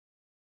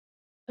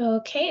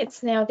Okay,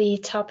 it's now the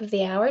top of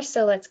the hour,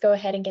 so let's go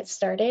ahead and get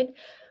started.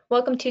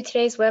 Welcome to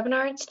today's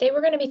webinar. Today we're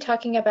going to be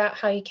talking about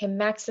how you can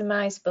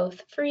maximize both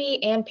free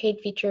and paid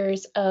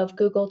features of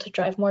Google to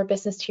drive more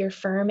business to your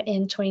firm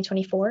in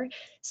 2024.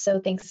 So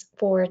thanks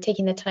for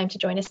taking the time to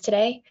join us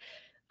today.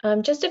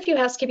 Just a few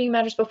housekeeping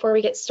matters before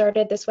we get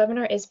started. This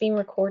webinar is being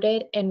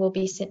recorded and will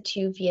be sent to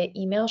you via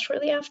email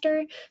shortly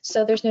after,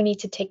 so there's no need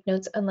to take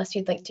notes unless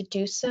you'd like to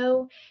do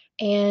so.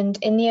 And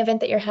in the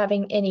event that you're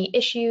having any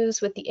issues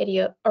with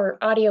the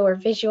audio or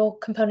visual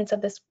components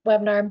of this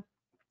webinar,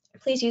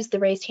 please use the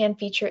raised hand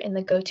feature in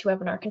the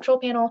GoToWebinar control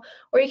panel,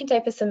 or you can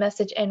type us a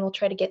message and we'll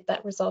try to get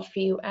that resolved for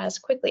you as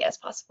quickly as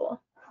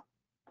possible.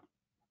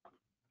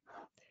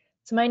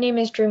 So my name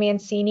is Drew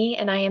Mancini,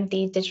 and I am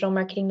the Digital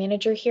Marketing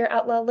Manager here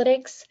at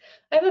Lawlytics.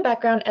 I have a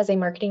background as a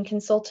marketing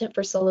consultant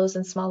for solos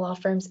and small law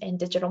firms and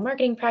digital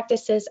marketing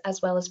practices,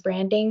 as well as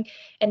branding.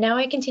 And now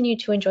I continue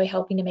to enjoy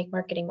helping to make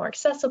marketing more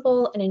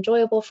accessible and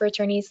enjoyable for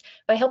attorneys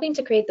by helping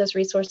to create those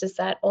resources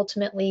that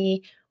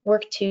ultimately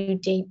work to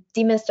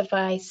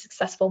demystify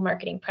successful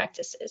marketing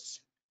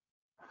practices.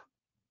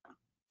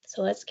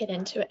 So let's get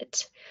into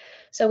it.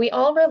 So we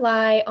all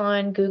rely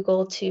on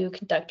Google to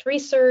conduct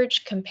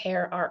research,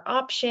 compare our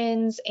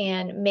options,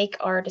 and make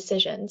our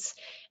decisions.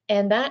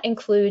 And that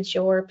includes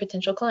your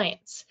potential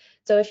clients.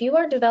 So if you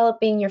are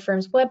developing your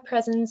firm's web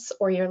presence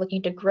or you're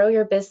looking to grow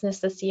your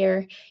business this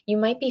year, you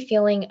might be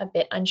feeling a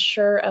bit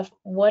unsure of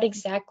what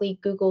exactly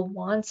Google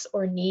wants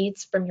or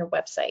needs from your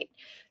website.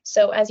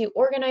 So as you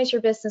organize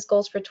your business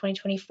goals for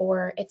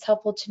 2024, it's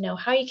helpful to know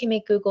how you can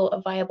make Google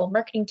a viable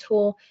marketing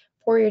tool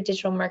for your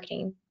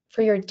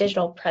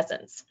digital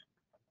presence.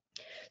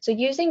 So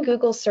using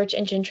Google search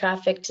engine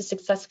traffic to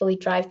successfully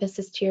drive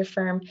business to your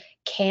firm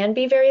can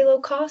be very low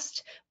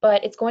cost,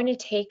 but it's going to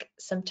take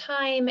some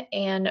time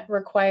and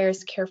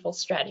requires careful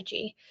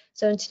strategy.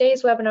 So in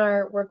today's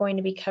webinar, we're going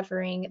to be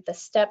covering the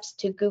steps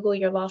to Google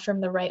your law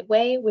firm the right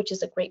way, which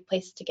is a great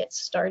place to get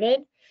started,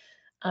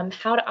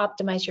 how to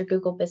optimize your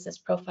Google business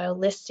profile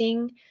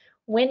listing,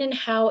 when and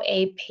how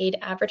a paid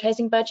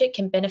advertising budget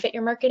can benefit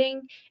your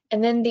marketing,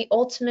 and then the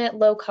ultimate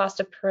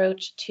low-cost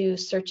approach to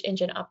search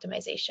engine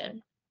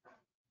optimization.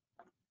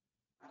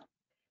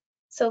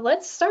 So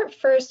let's start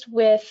first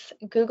with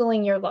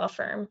Googling your law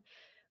firm.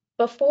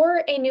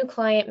 Before a new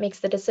client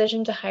makes the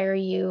decision to hire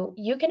you,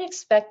 you can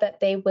expect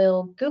that they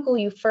will Google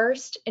you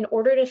first in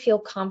order to feel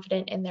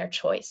confident in their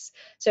choice.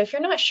 So if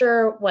you're not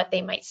sure what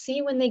they might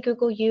see when they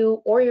Google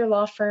you or your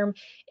law firm,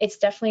 it's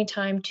definitely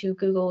time to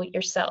Google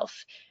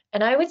yourself.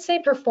 And I would say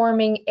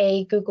performing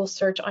a Google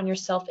search on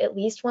yourself at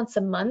least once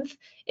a month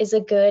is a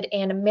good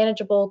and a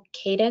manageable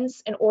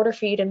cadence in order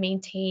for you to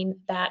maintain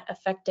that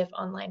effective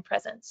online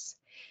presence.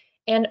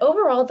 And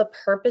overall, the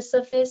purpose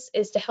of this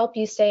is to help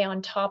you stay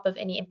on top of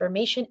any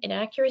information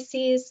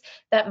inaccuracies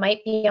that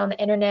might be on the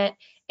internet,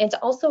 and to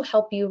also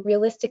help you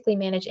realistically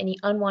manage any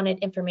unwanted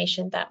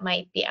information that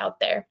might be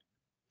out there.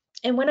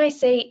 And when I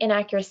say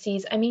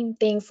inaccuracies, I mean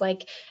things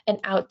like an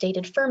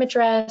outdated firm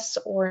address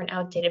or an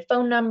outdated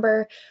phone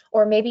number,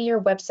 or maybe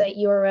your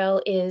website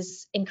URL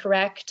is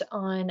incorrect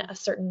on a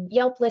certain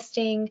Yelp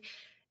listing.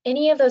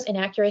 Any of those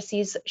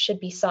inaccuracies should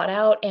be sought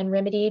out and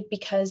remedied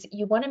because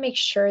you want to make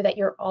sure that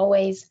you're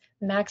always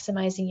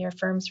maximizing your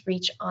firm's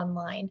reach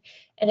online.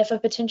 And if a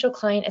potential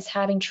client is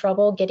having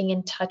trouble getting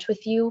in touch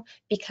with you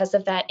because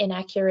of that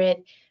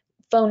inaccurate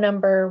phone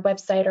number,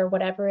 website, or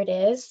whatever it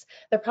is,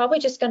 they're probably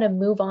just going to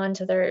move on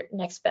to their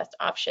next best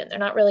option. They're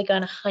not really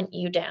going to hunt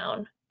you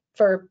down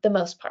for the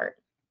most part.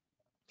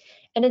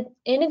 And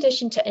in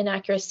addition to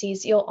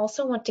inaccuracies, you'll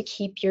also want to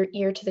keep your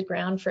ear to the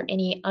ground for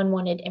any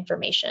unwanted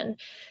information.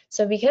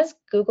 So because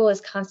Google is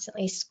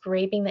constantly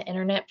scraping the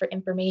internet for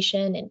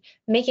information and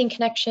making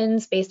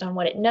connections based on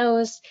what it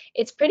knows,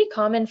 it's pretty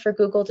common for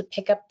Google to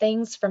pick up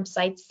things from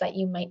sites that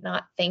you might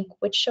not think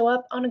would show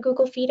up on a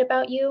Google feed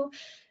about you.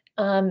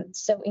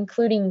 So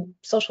including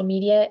social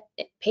media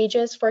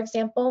pages, for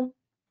example.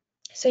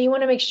 So you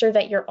want to make sure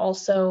that you're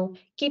also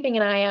keeping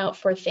an eye out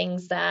for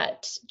things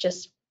that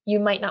just you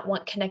might not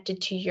want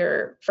connected to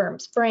your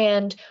firm's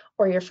brand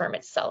or your firm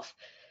itself.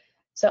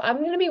 So I'm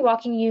going to be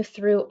walking you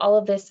through all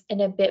of this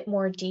in a bit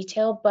more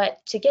detail,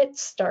 but to get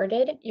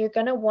started, you're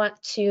going to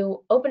want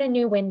to open a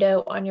new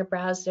window on your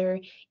browser,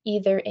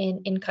 either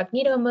in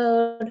incognito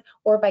mode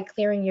or by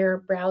clearing your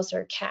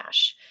browser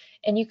cache.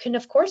 And you can,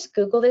 of course,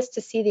 Google this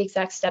to see the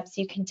exact steps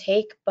you can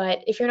take,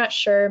 but if you're not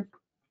sure,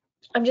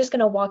 I'm just going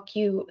to walk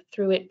you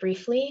through it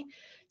briefly.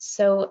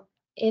 So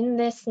in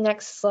this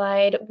next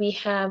slide, we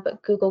have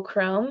Google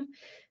Chrome.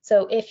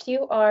 So if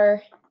you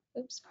are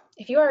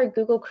a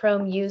Google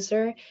Chrome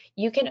user,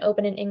 you can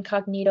open an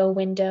incognito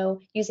window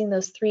using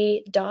those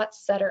three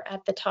dots that are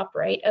at the top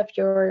right of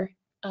your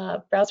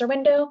browser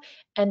window,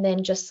 and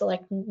then just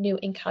select new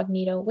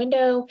incognito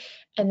window,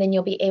 and then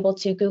you'll be able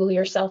to Google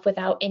yourself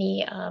without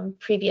any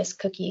previous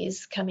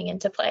cookies coming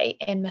into play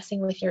and messing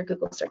with your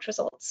Google search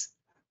results.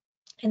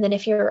 And then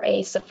if you're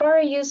a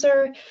Safari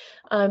user,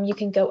 you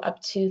can go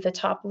up to the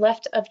top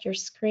left of your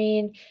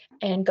screen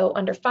and go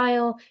under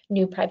File,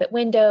 New Private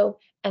Window,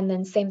 and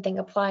then same thing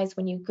applies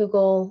when you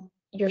Google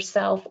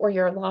yourself or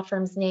your law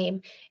firm's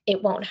name,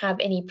 it won't have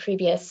any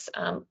previous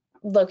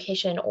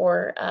location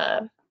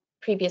or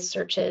previous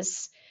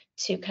searches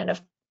to kind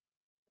of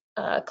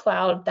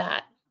cloud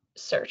that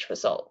search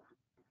result.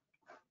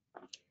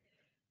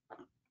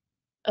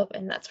 Oh,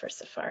 and that's for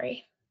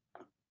Safari.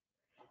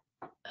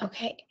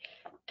 Okay,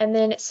 and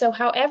then so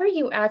however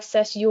you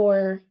access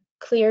your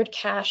cleared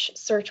cache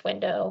search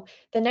window,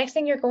 the next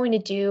thing you're going to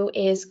do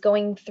is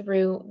going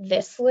through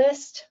this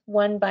list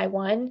one by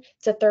one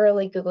to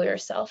thoroughly Google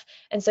yourself.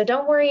 And so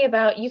don't worry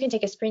about, you can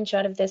take a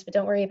screenshot of this, but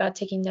don't worry about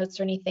taking notes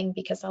or anything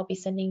because I'll be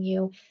sending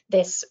you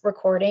this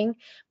recording.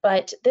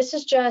 But this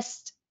is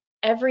just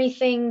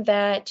everything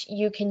that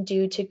you can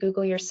do to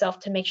Google yourself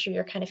to make sure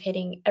you're kind of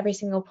hitting every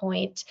single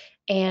point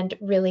and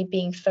really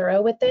being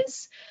thorough with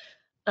this.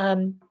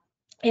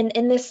 And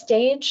in this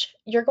stage,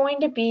 you're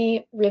going to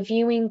be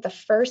reviewing the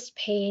first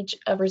page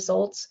of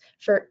results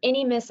for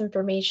any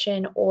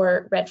misinformation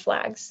or red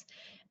flags.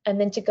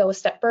 And then to go a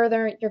step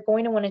further, you're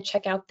going to want to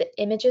check out the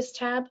Images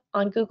tab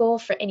on Google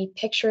for any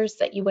pictures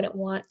that you wouldn't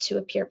want to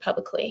appear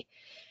publicly.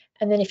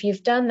 And then if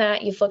you've done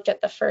that, you've looked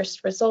at the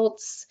first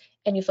results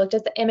and you've looked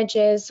at the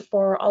images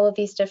for all of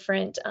these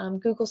different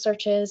Google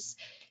searches,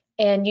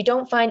 and you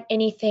don't find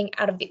anything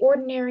out of the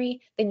ordinary,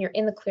 then you're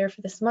in the clear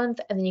for this month,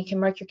 and then you can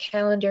mark your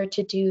calendar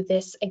to do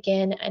this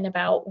again in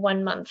about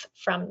 1 month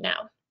from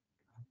now.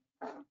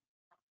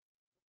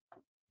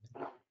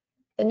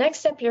 The next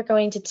step you're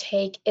going to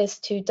take is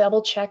to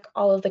double check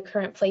all of the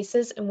current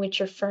places in which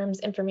your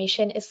firm's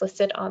information is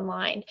listed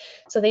online.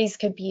 So these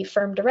could be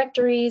firm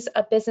directories,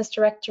 a business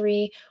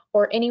directory,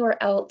 or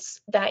anywhere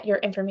else that your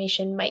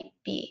information might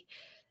be.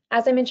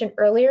 As I mentioned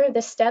earlier,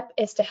 this step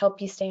is to help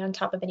you stay on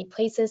top of any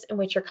places in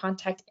which your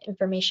contact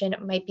information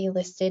might be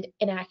listed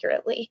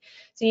inaccurately.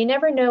 So you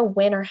never know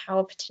when or how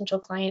a potential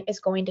client is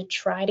going to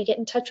try to get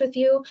in touch with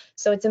you.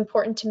 So it's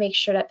important to make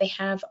sure that they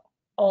have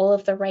all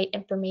of the right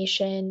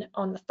information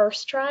on the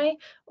first try,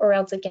 or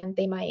else again,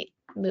 they might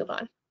move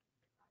on.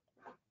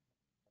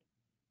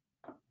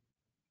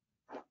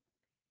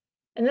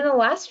 And then the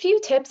last few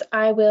tips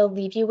I will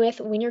leave you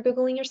with when you're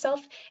Googling yourself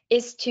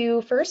is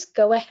to first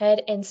go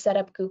ahead and set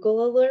up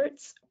Google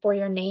alerts for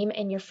your name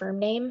and your firm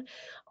name.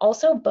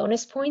 Also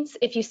bonus points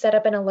if you set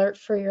up an alert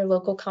for your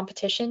local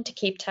competition to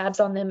keep tabs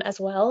on them as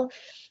well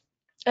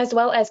as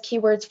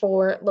keywords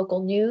for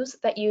local news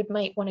that you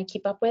might want to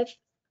keep up with.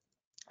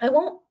 I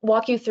won't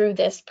walk you through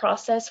this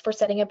process for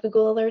setting up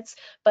Google Alerts,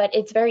 but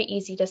it's very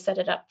easy to set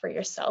it up for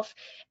yourself.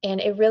 And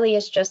it really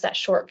is just that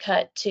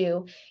shortcut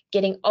to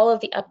getting all of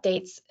the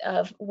updates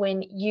of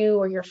when you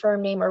or your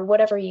firm name or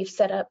whatever you've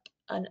set up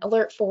an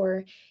alert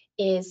for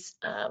is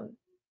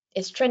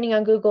trending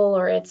on Google,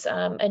 or it's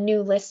a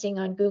new listing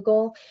on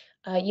Google.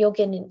 You'll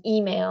get an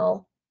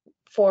email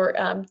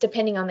for,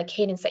 depending on the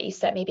cadence that you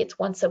set, maybe it's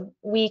once a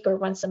week or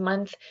once a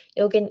month,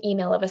 you'll get an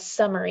email of a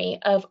summary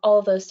of all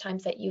of those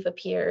times that you've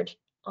appeared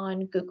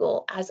on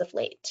Google as of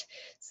late.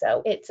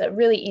 So it's a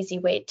really easy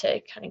way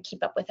to kind of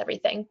keep up with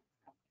everything.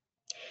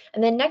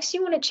 And then next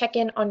you want to check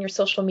in on your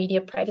social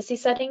media privacy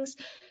settings.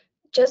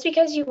 Just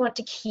because you want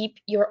to keep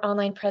your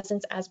online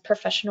presence as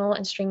professional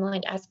and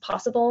streamlined as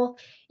possible,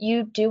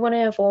 you do want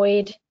to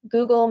avoid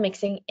Google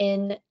mixing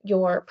in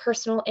your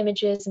personal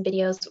images and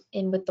videos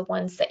in with the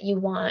ones that you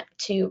want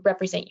to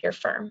represent your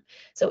firm.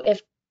 So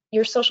if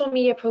your social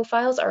media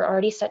profiles are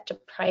already set to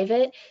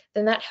private,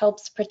 then that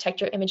helps protect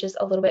your images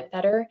a little bit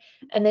better.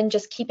 And then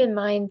just keep in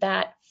mind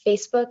that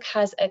Facebook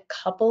has a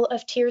couple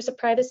of tiers of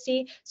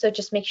privacy, so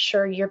just make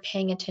sure you're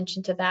paying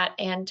attention to that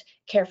and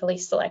carefully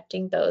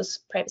selecting those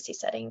privacy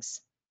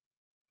settings.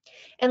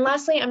 And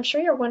lastly, I'm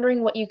sure you're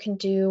wondering what you can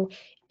do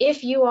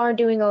if you are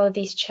doing all of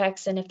these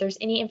checks and if there's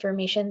any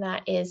information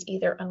that is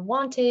either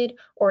unwanted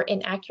or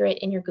inaccurate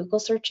in your Google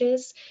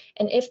searches.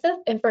 And if the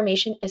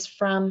information is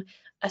from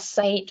a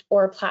site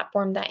or a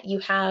platform that you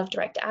have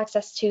direct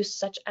access to,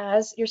 such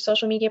as your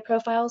social media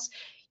profiles,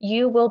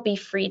 you will be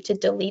free to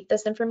delete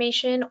this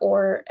information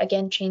or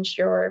again, change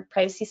your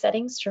privacy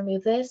settings to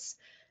remove this.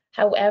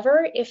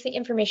 However, if the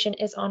information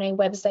is on a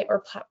website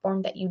or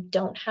platform that you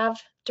don't have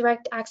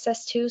direct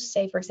access to,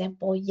 say for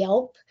example,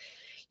 Yelp,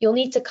 you'll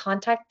need to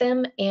contact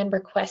them and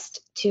request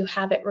to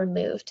have it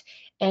removed.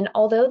 And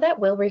although that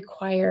will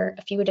require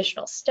a few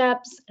additional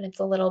steps and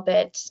it's a little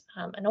bit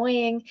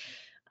annoying,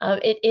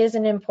 it is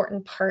an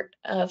important part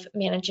of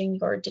managing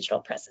your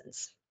digital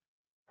presence.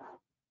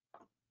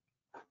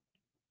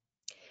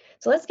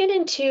 So let's get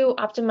into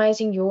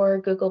optimizing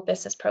your Google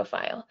Business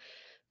Profile.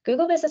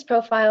 Google Business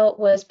Profile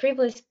was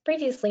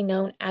previously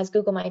known as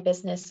Google My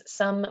Business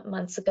some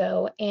months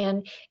ago,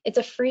 and it's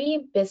a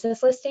free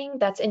business listing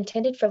that's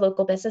intended for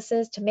local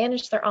businesses to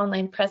manage their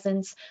online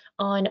presence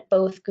on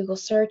both Google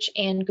Search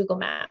and Google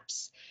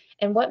Maps.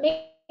 And what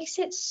makes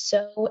it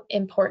so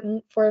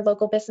important for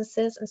local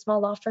businesses and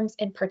small law firms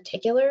in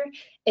particular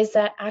is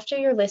that after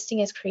your listing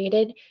is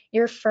created,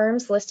 your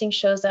firm's listing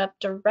shows up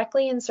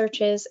directly in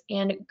searches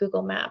and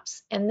Google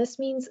Maps. And this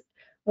means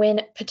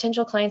when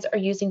potential clients are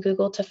using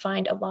Google to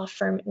find a law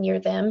firm near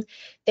them,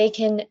 they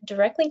can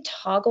directly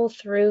toggle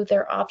through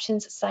their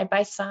options side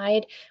by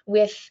side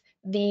with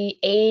the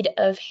aid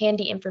of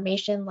handy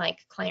information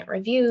like client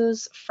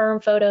reviews, firm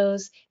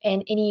photos,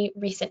 and any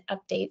recent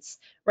updates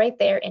right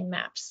there in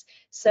Maps.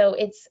 So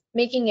it's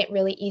making it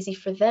really easy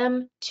for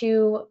them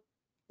to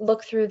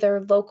look through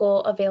their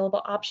local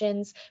available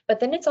options, but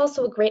then it's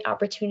also a great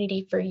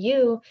opportunity for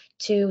you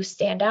to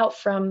stand out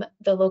from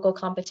the local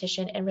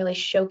competition and really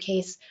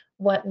showcase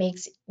what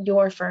makes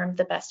your firm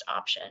the best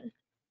option.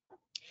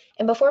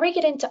 And before we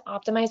get into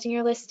optimizing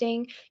your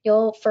listing,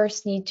 you'll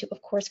first need to,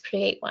 of course,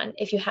 create one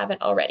if you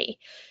haven't already.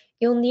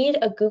 You'll need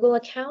a Google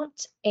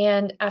account,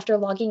 and after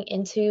logging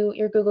into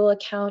your Google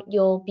account,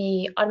 you'll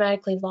be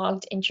automatically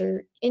logged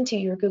into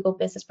your Google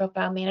Business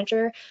Profile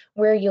Manager,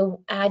 where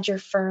you'll add your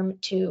firm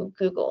to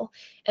Google.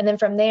 And then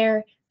from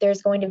there,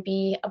 there's going to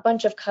be a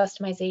bunch of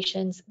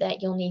customizations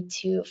that you'll need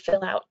to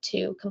fill out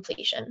to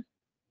completion.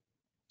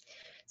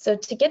 So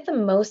to get the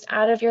most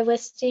out of your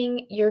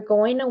listing, you're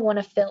going to want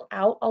to fill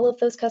out all of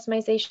those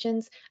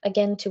customizations,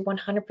 again, to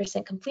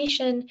 100%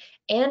 completion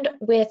and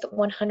with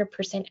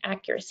 100%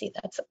 accuracy.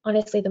 That's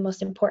honestly the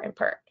most important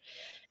part.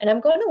 And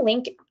I'm going to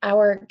link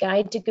our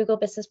guide to Google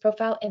Business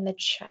Profile in the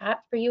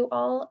chat for you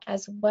all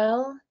as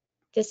well.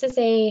 This is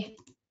a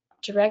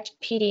direct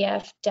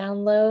PDF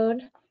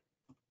download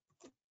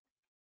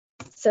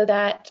so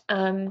that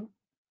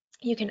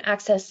you can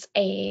access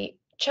a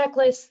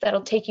checklist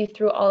that'll take you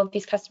through all of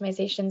these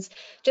customizations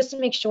just to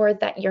make sure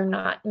that you're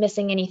not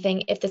missing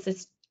anything if this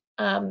is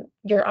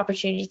your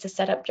opportunity to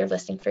set up your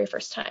listing for your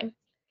first time.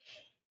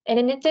 And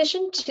in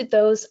addition to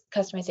those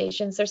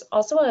customizations, there's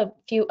also a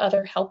few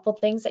other helpful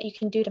things that you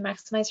can do to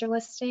maximize your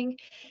listing.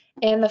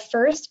 And the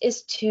first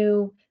is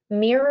to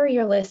mirror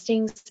your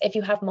listings if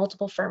you have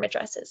multiple firm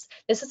addresses.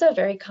 This is a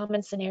very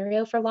common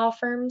scenario for law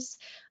firms.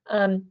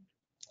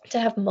 To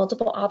have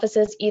multiple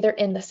offices either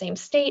in the same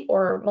state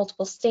or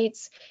multiple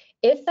states.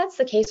 If that's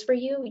the case for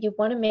you, you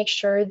want to make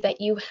sure that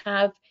you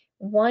have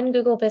one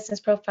Google Business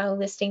Profile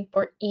listing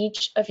for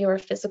each of your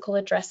physical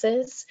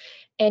addresses,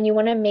 and you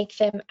want to make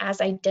them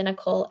as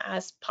identical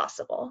as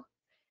possible.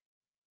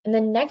 And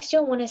then next,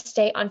 you'll want to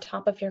stay on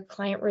top of your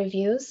client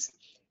reviews.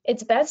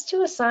 It's best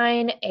to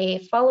assign a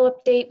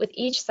follow-up date with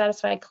each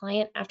satisfied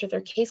client after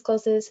their case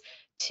closes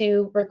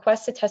to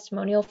request a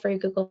testimonial for your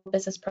Google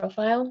Business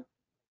Profile.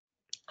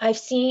 I've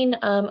seen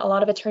a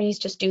lot of attorneys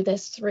just do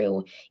this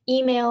through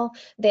email.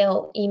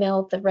 They'll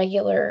email the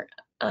regular,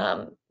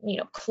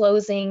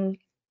 closing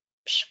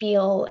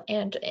spiel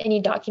and any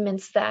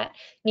documents that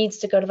needs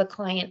to go to the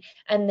client,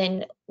 and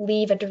then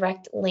leave a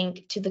direct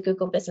link to the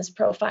Google Business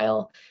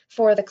Profile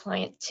for the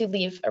client to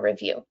leave a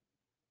review.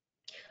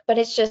 But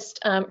it's just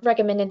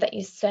recommended that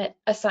you set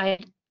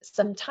aside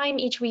some time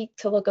each week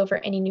to look over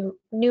any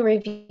new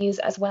reviews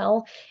as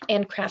well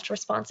and craft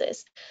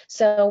responses.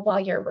 So while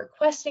you're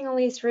requesting all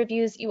these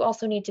reviews, you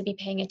also need to be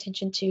paying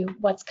attention to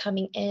what's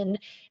coming in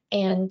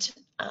and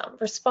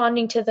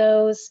responding to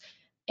those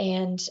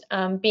and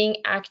being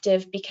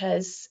active,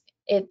 because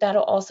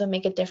that'll also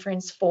make a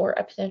difference for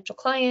a potential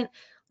client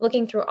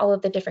looking through all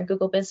of the different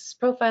Google Business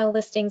Profile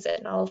listings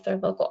and all of their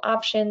local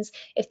options.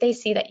 If they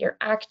see that you're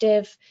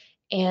active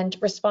and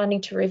responding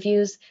to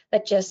reviews,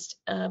 that just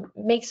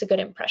makes a good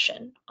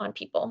impression on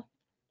people.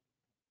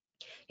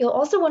 You'll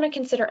also want to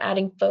consider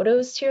adding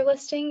photos to your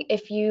listing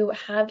if you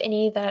have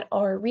any that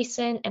are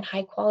recent and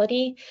high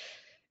quality.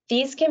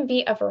 These can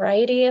be a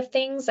variety of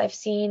things. I've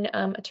seen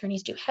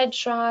attorneys do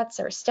headshots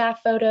or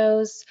staff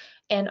photos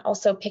and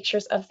also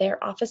pictures of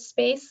their office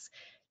space.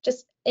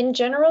 Just in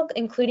general,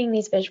 including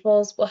these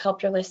visuals will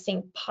help your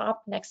listing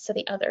pop next to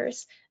the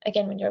others.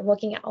 Again, when you're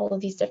looking at all of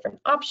these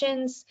different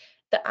options,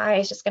 the eye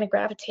is just going to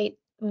gravitate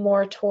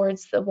more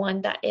towards the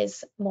one that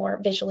is more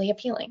visually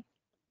appealing.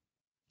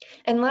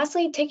 And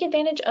lastly, take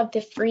advantage of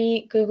the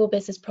free Google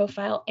Business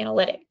Profile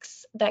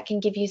Analytics that can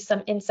give you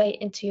some insight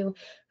into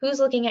who's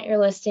looking at your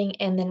listing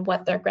and then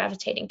what they're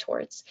gravitating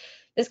towards.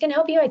 This can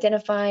help you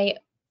identify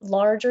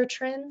larger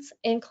trends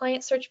in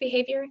client search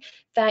behavior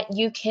that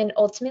you can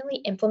ultimately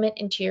implement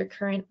into your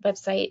current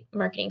website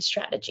marketing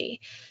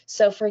strategy.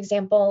 So for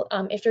example,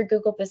 if your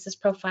Google Business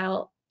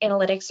Profile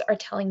Analytics are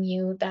telling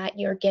you that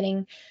you're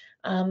getting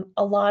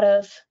a lot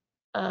of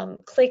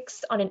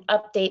clicks on an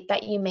update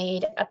that you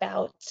made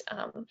about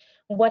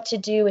what to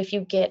do if you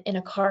get in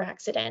a car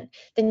accident,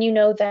 then you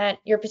know that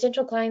your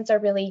potential clients are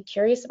really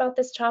curious about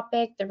this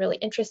topic, they're really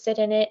interested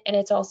in it, and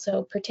it's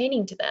also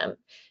pertaining to them.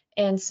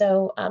 And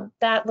so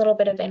that little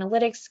bit of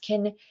analytics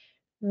can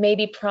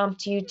maybe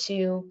prompt you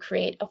to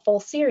create a full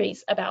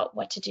series about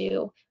what to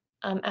do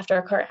after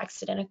a car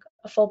accident,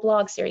 a full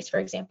blog series, for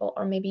example,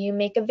 or maybe you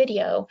make a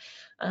video,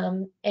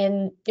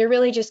 and you're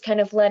really just kind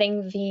of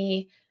letting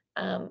the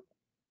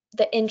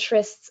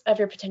interests of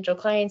your potential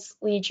clients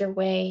lead your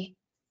way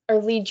or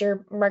lead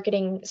your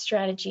marketing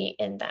strategy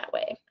in that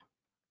way.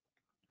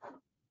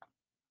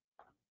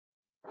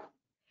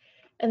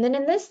 And then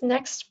in this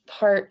next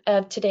part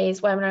of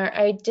today's webinar,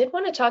 I did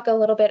want to talk a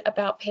little bit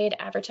about paid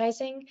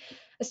advertising,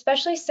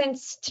 especially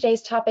since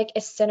today's topic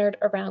is centered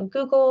around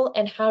Google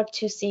and how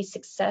to see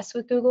success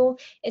with Google.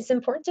 It's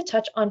important to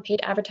touch on paid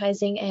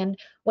advertising and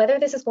whether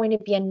this is going to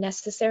be a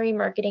necessary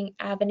marketing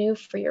avenue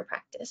for your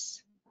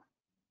practice.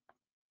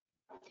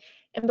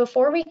 And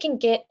before we can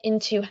get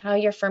into how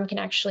your firm can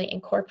actually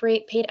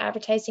incorporate paid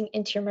advertising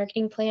into your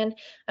marketing plan,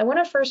 I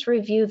want to first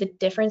review the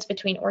difference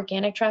between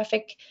organic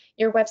traffic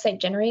your website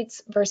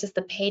generates versus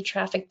the paid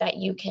traffic that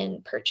you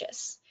can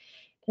purchase.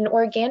 And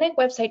organic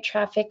website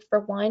traffic, for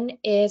one,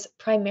 is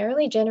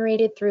primarily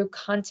generated through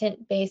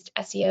content-based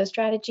SEO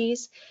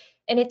strategies,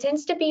 and it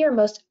tends to be your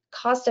most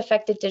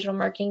cost-effective digital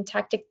marketing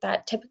tactic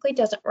that typically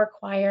doesn't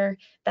require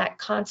that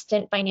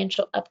constant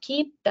financial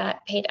upkeep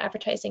that paid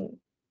advertising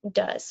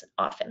does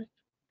often.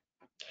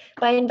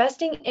 By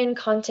investing in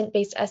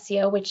content-based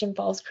SEO, which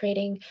involves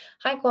creating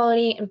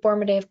high-quality,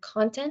 informative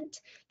content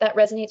that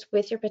resonates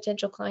with your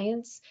potential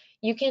clients,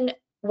 you can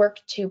work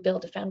to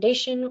build a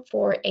foundation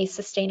for a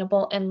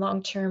sustainable and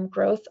long-term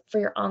growth for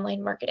your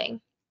online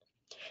marketing.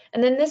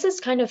 And then this is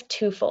kind of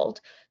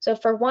twofold. So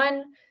for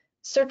one,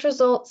 search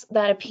results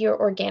that appear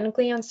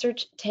organically on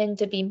search tend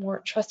to be more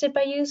trusted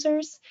by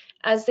users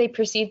as they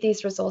perceive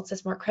these results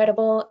as more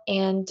credible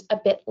and a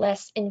bit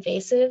less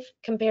invasive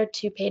compared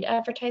to paid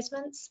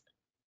advertisements.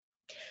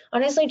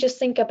 Honestly, just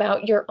think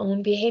about your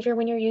own behavior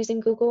when you're using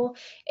Google.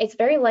 It's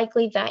very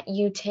likely that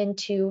you tend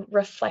to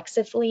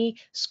reflexively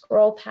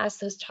scroll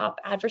past those top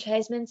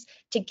advertisements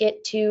to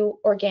get to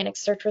organic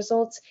search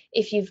results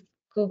if you've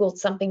Googled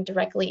something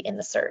directly in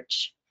the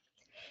search.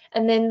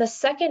 And then the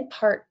second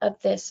part of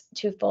this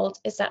twofold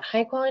is that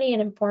high quality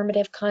and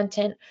informative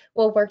content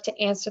will work to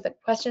answer the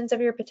questions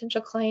of your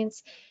potential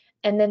clients.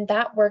 And then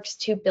that works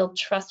to build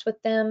trust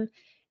with them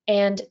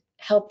and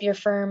help your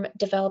firm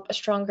develop a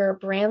stronger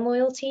brand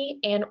loyalty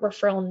and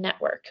referral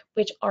network,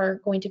 which are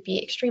going to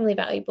be extremely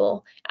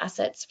valuable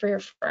assets for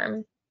your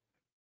firm.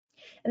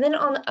 And then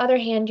on the other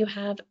hand, you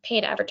have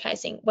paid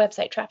advertising,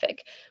 website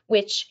traffic,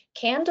 which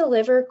can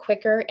deliver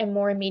quicker and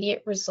more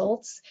immediate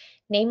results.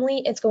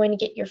 Namely, it's going to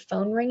get your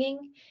phone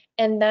ringing,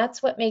 and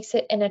that's what makes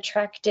it an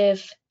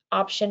attractive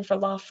option for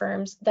law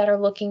firms that are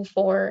looking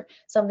for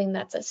something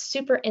that's a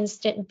super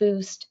instant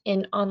boost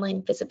in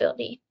online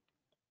visibility.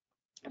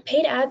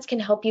 Paid ads can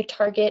help you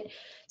target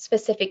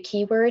specific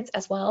keywords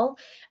as well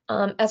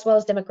as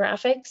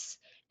demographics,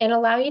 and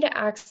allow you to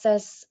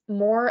access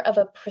more of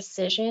a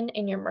precision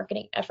in your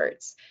marketing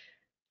efforts.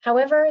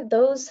 However,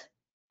 those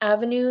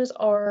avenues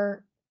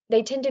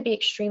they tend to be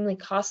extremely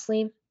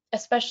costly,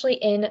 especially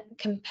in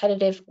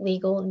competitive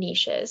legal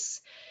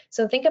niches.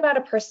 So think about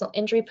a personal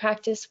injury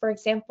practice, for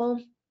example.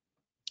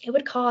 It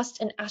would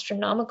cost an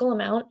astronomical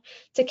amount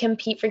to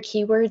compete for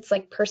keywords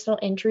like personal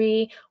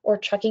injury or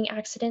trucking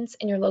accidents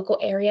in your local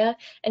area.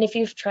 And if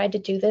you've tried to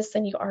do this,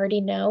 then you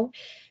already know.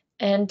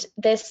 And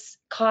this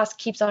cost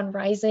keeps on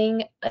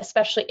rising,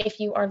 especially if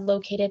you are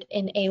located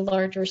in a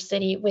larger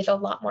city with a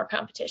lot more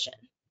competition.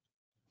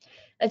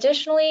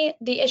 Additionally,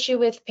 the issue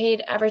with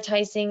paid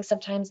advertising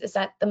sometimes is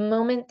that the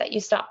moment that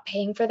you stop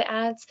paying for the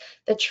ads,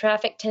 the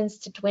traffic tends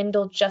to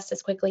dwindle just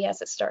as quickly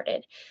as it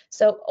started.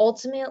 So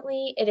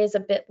ultimately, it is a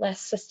bit less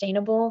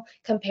sustainable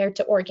compared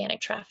to organic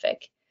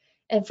traffic.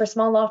 And for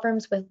small law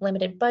firms with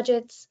limited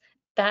budgets,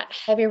 that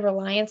heavy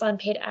reliance on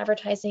paid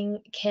advertising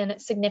can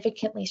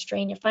significantly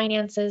strain your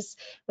finances,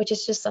 which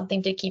is just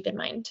something to keep in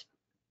mind.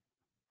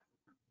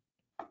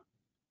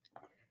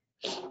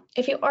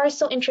 If you are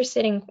still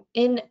interested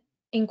in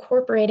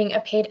incorporating a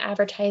paid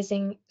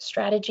advertising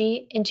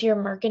strategy into your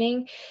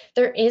marketing,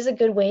 there is a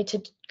good way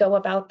to go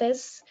about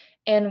this.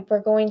 And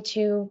we're going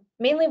to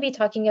mainly be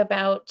talking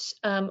about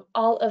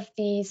all of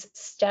these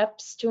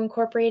steps to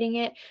incorporating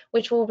it,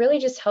 which will really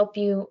just help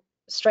you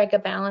strike a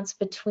balance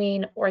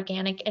between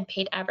organic and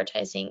paid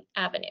advertising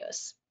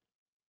avenues.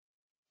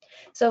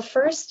 So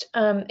first,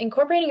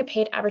 incorporating a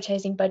paid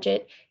advertising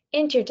budget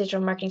into your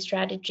digital marketing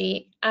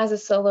strategy as a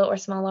solo or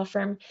small law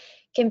firm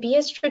can be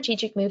a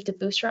strategic move to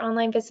boost your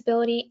online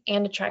visibility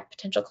and attract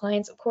potential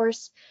clients, of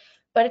course,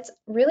 but it's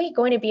really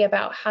going to be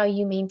about how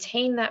you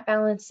maintain that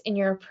balance in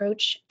your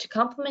approach to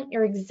complement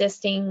your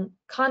existing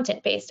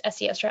content-based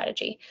SEO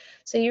strategy.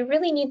 So you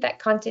really need that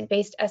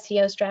content-based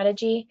SEO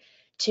strategy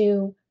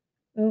to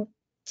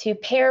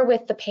pair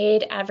with the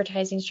paid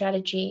advertising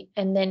strategy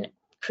and then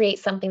create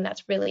something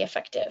that's really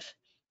effective.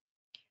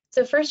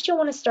 So first, you'll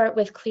want to start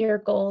with clear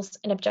goals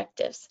and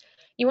objectives.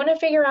 You want to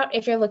figure out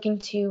if you're looking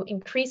to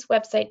increase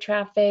website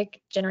traffic,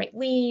 generate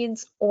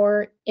leads,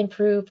 or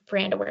improve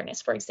brand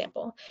awareness, for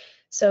example.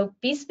 So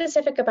be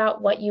specific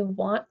about what you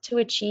want to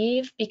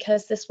achieve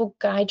because this will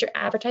guide your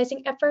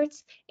advertising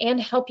efforts and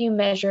help you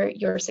measure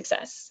your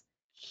success.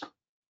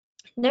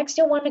 Next,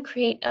 you'll want to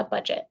create a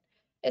budget.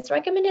 It's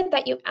recommended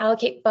that you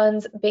allocate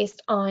funds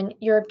based on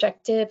your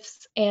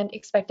objectives and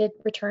expected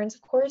returns,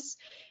 of course,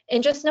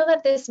 and just know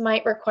that this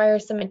might require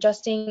some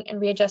adjusting and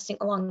readjusting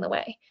along the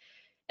way.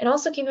 And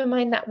also keep in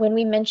mind that when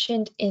we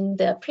mentioned in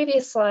the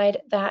previous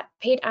slide that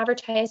paid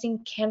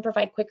advertising can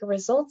provide quicker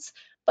results,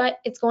 but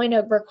it's going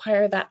to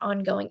require that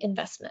ongoing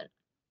investment.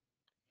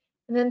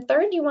 And then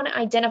third, you want to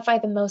identify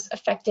the most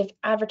effective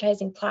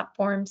advertising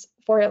platforms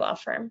for your law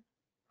firm.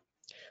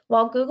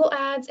 While Google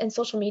ads and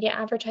social media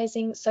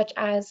advertising, such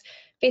as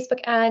Facebook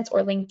ads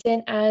or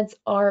LinkedIn ads,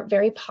 are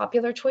very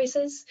popular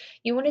choices,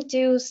 you want to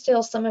do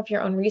still some of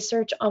your own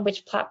research on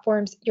which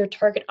platforms your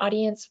target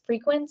audience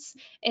frequents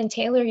and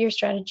tailor your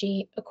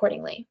strategy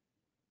accordingly.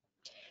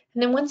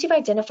 And then once you've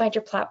identified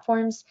your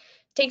platforms,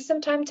 take some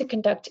time to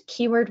conduct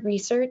keyword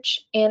research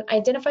and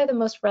identify the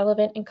most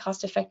relevant and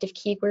cost-effective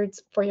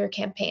keywords for your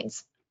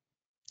campaigns.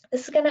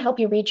 This is going to help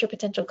you reach your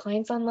potential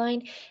clients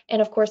online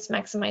and, of course,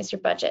 maximize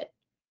your budget.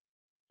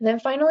 And then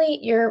finally,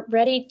 you're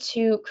ready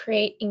to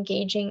create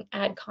engaging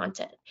ad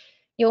content.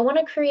 You'll want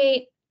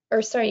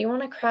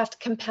to craft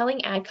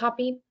compelling ad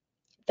copy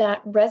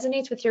that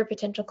resonates with your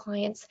potential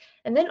clients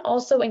and then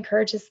also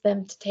encourages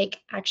them to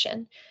take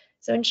action.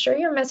 So ensure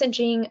your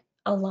messaging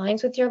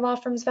aligns with your law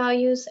firm's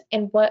values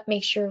and what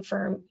makes your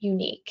firm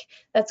unique.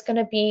 That's going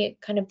to be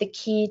kind of the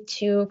key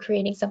to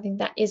creating something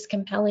that is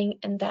compelling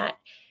and that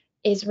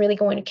is really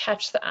going to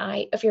catch the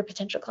eye of your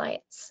potential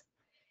clients.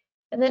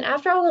 And then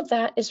after all of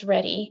that is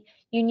ready,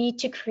 you need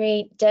to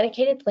create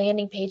dedicated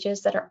landing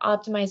pages that are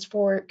optimized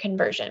for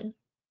conversion.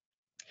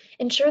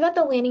 Ensure that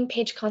the landing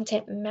page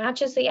content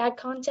matches the ad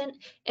content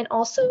and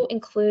also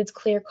includes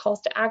clear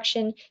calls to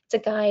action to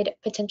guide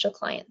potential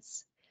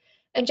clients.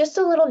 And just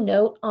a little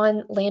note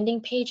on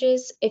landing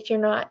pages, if you're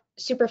not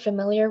super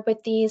familiar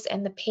with these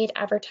and the paid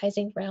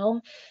advertising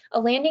realm, a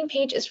landing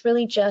page is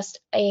really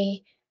just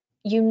a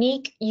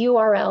unique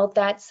URL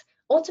that's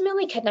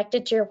ultimately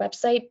connected to your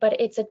website,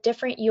 but it's a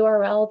different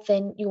URL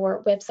than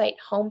your website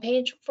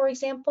homepage, for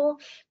example,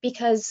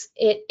 because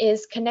it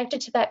is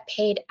connected to that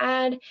paid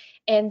ad,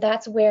 and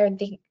that's where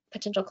the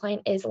potential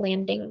client is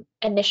landing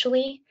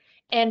initially.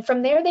 And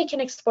from there, they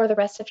can explore the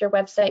rest of your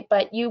website,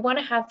 but you want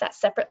to have that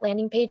separate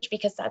landing page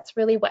because that's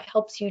really what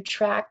helps you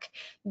track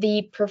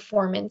the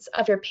performance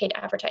of your paid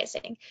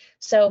advertising.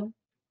 So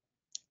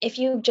if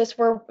you just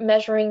were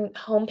measuring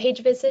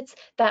homepage visits,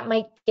 that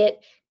might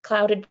get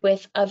clouded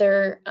with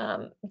other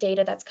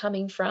data that's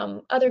coming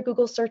from other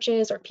Google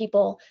searches or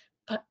people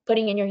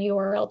putting in your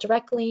URL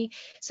directly.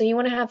 So you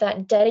want to have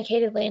that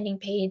dedicated landing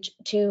page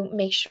to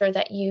make sure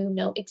that you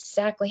know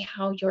exactly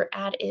how your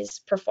ad is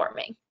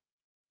performing.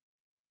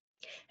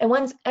 And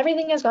once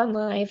everything has gone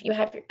live, you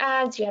have your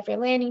ads, you have your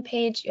landing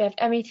page, you have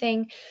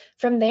everything.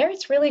 From there,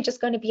 it's really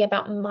just going to be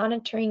about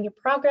monitoring your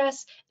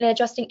progress and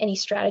adjusting any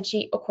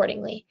strategy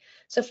accordingly.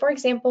 So for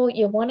example,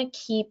 you want to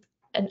keep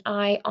an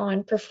eye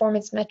on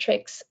performance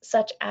metrics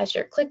such as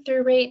your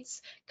click-through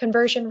rates,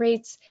 conversion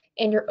rates,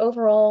 and your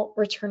overall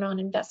return on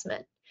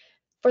investment.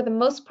 For the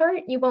most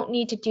part, you won't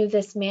need to do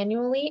this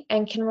manually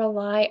and can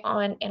rely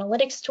on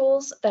analytics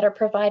tools that are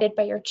provided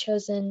by your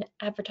chosen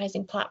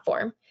advertising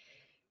platform.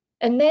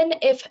 And then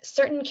if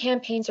certain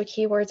campaigns or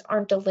keywords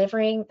aren't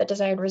delivering the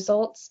desired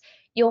results,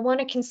 you'll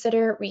want to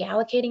consider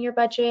reallocating your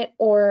budget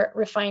or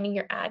refining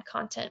your ad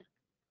content.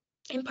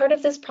 And part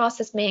of this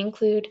process may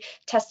include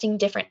testing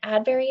different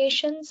ad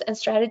variations and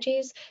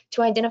strategies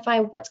to identify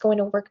what's going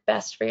to work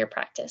best for your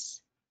practice.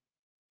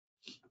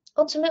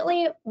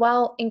 Ultimately,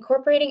 while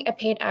incorporating a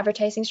paid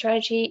advertising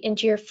strategy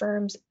into your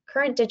firm's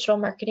current digital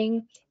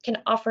marketing can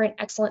offer an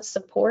excellent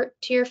support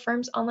to your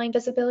firm's online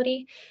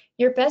visibility,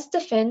 your best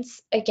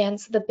defense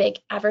against the big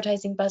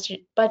advertising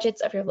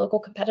budgets of your local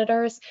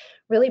competitors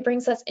really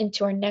brings us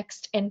into our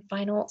next and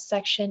final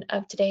section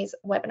of today's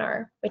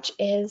webinar, which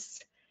is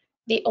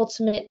the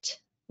ultimate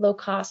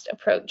low-cost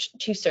approach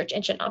to search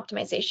engine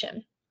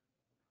optimization.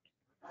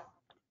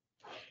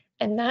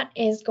 And that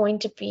is going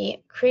to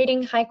be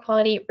creating high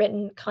quality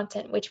written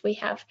content, which we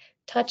have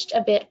touched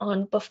a bit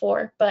on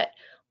before. But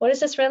what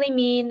does this really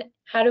mean?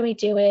 How do we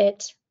do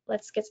it?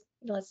 Let's get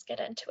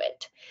into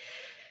it.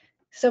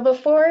 So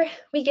before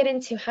we get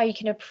into how you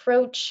can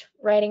approach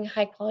writing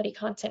high quality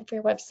content for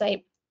your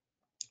website,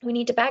 we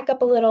need to back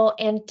up a little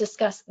and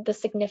discuss the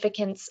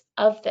significance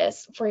of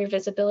this for your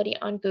visibility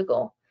on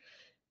Google.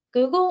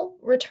 Google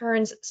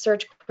returns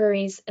search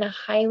queries in a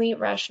highly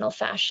rational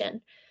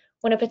fashion.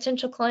 When a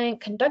potential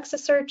client conducts a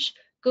search,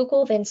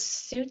 Google then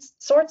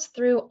sorts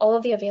through all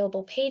of the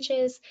available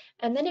pages,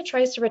 and then it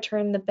tries to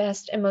return the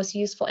best and most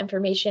useful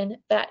information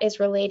that is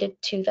related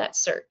to that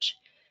search.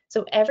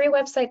 So every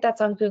website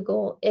that's on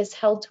Google is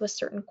held to a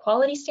certain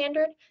quality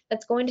standard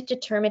that's going to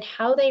determine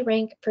how they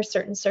rank for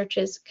certain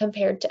searches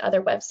compared to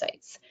other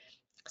websites.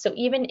 So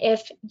even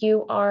if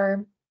you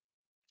are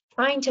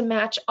trying to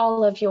match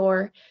all of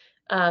your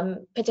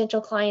potential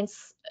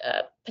clients'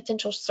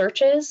 potential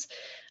searches,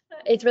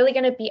 it's really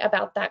going to be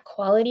about that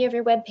quality of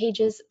your web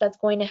pages that's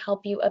going to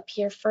help you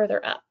appear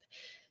further up.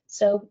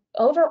 So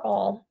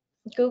overall,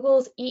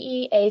 Google's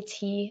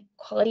EEAT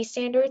quality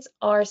standards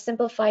are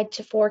simplified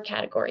to 4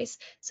 categories.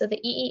 So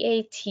the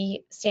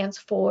EEAT stands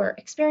for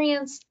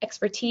experience,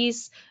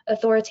 expertise,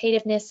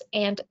 authoritativeness,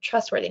 and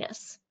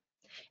trustworthiness.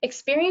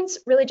 Experience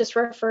really just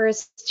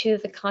refers to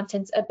the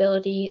content's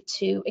ability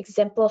to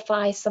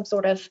exemplify some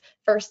sort of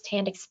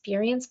first-hand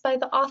experience by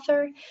the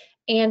author,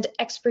 and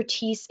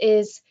expertise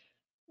is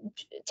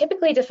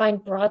typically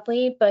defined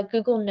broadly, but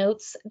Google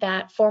notes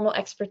that formal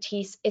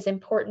expertise is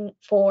important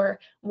for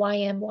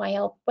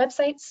YMYL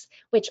websites,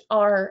 which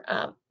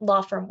are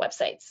law firm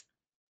websites.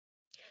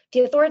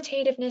 The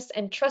authoritativeness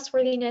and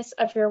trustworthiness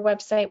of your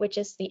website, which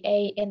is the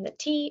A and the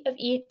T of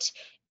each,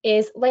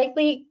 is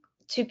likely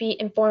to be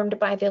informed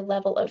by the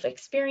level of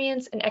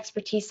experience and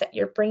expertise that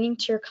you're bringing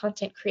to your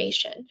content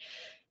creation.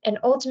 And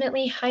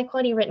ultimately, high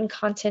quality written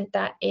content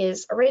that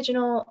is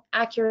original,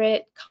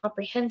 accurate,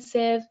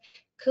 comprehensive,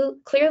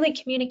 clearly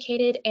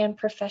communicated, and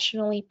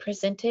professionally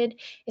presented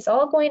is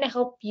all going to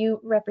help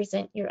you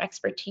represent your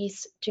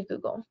expertise to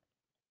Google.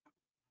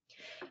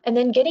 And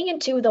then getting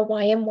into the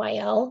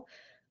YMYL,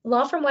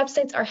 law firm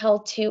websites are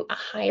held to a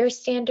higher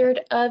standard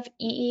of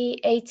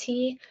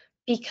EEAT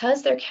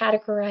because they're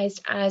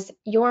categorized as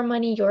Your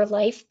Money, Your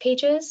Life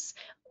pages,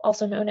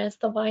 also known as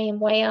the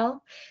YMYL.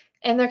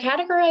 And they're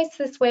categorized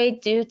this way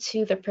due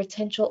to the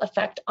potential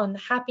effect on the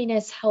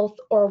happiness, health,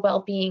 or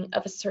well-being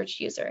of a search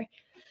user.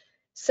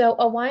 So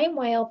a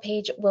YMYL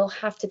page will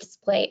have to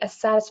display a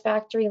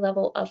satisfactory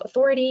level of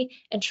authority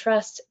and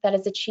trust that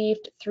is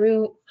achieved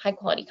through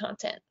high-quality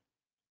content.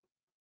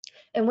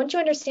 And once you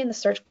understand the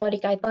search quality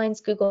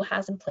guidelines Google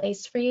has in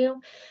place for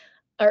you,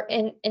 or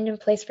in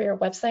place for your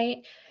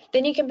website,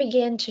 then you can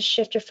begin to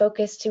shift your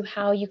focus to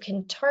how you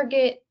can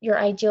target your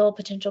ideal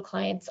potential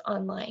clients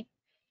online.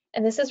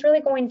 And this is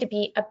really going to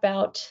be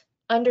about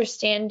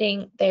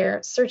understanding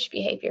their search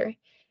behavior.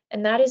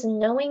 And that is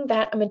knowing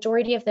that a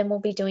majority of them will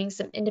be doing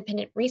some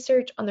independent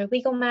research on their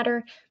legal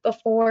matter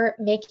before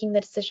making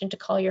the decision to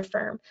call your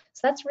firm.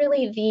 So that's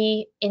really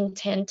the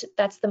intent,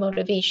 that's the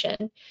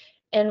motivation.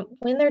 And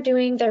when they're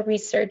doing their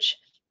research,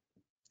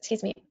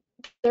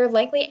 they're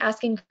likely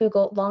asking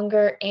Google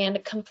longer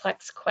and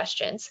complex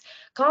questions,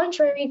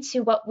 contrary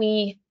to what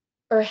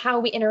how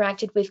we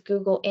interacted with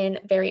Google in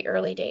very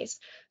early days.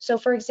 So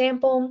for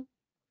example,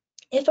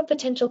 if a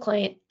potential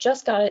client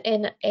just got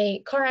in a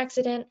car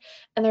accident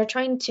and they're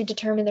trying to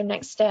determine their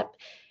next step,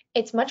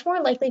 it's much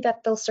more likely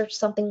that they'll search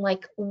something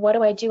like, what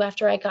do I do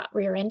after I got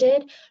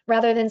rear-ended,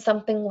 rather than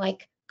something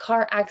like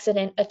car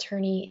accident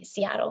attorney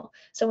Seattle.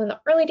 So in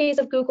the early days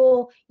of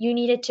Google, you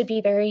needed to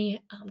be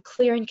very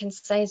clear and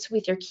concise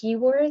with your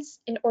keywords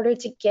in order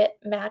to get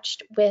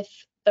matched with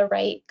the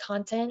right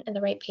content and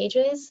the right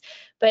pages.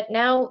 But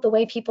now the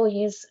way people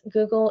use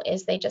Google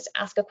is they just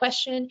ask a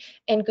question,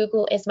 and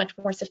Google is much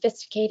more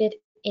sophisticated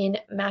in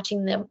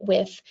matching them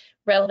with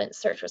relevant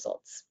search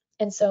results.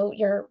 And so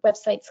your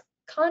website's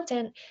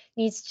content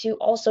needs to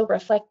also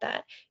reflect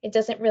that. It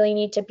doesn't really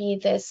need to be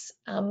this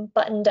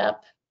buttoned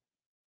up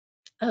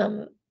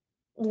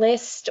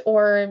list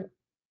or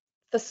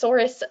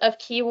thesaurus of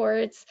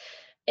keywords.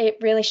 It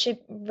really should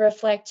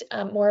reflect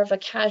more of a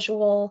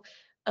casual,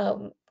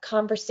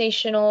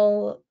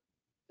 conversational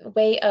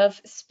way of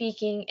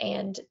speaking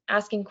and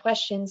asking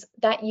questions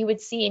that you would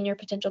see in your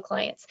potential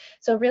clients.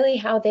 So really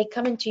how they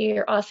come into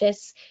your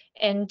office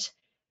and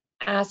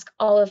ask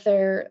all of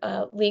their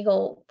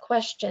legal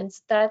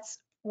questions, that's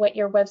what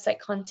your website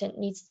content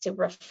needs to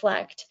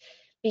reflect.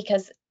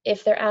 Because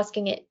if they're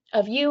asking it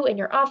of you in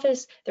your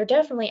office, they're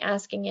definitely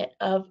asking it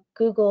of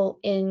Google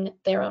in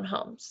their own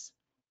homes.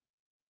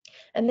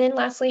 And then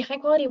lastly, high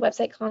quality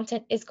website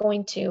content is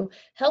going to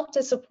help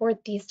to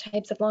support these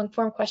types of long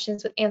form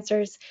questions with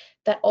answers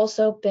that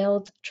also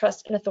build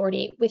trust and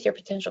authority with your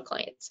potential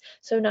clients.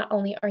 So not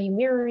only are you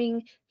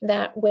mirroring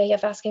that way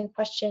of asking a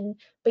question,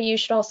 but you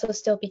should also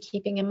still be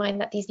keeping in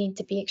mind that these need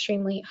to be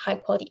extremely high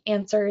quality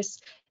answers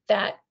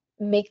that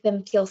make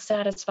them feel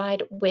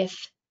satisfied with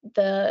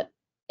the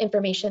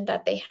information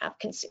that they have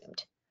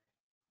consumed.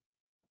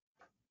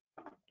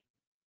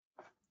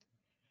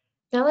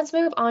 Now let's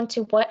move on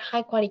to what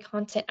high quality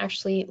content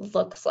actually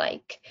looks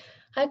like.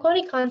 High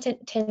quality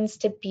content tends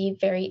to be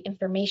very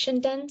information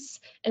dense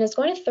and is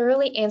going to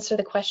thoroughly answer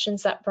the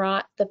questions that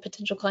brought the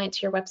potential client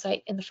to your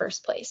website in the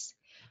first place.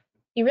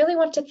 You really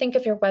want to think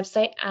of your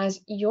website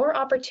as your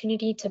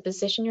opportunity to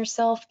position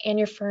yourself and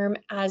your firm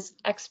as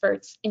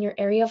experts in your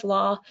area of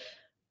law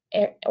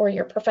or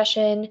your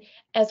profession,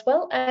 as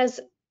well as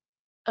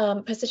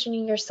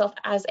positioning yourself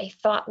as a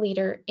thought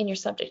leader in your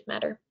subject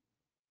matter.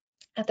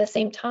 At the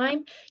same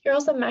time, you're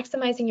also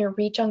maximizing your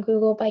reach on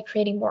Google by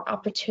creating more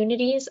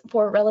opportunities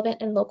for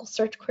relevant and local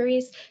search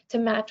queries to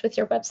match with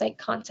your website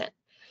content.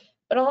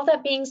 But all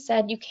that being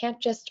said, you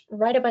can't just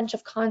write a bunch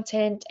of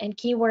content and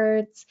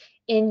keywords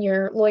in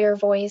your lawyer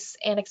voice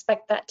and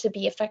expect that to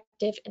be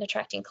effective in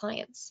attracting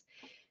clients.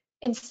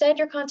 Instead,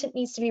 your content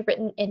needs to be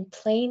written in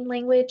plain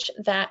language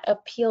that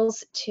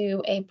appeals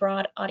to a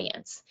broad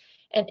audience.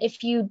 And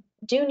if you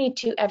do need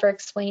to ever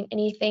explain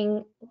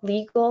anything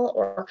legal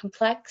or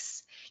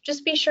complex,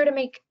 just be sure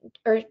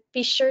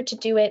to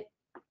do it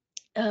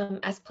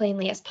as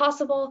plainly as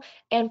possible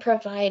and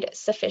provide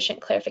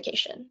sufficient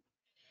clarification.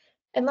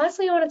 And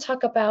lastly, I want to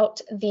talk about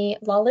the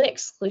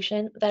Lawlytics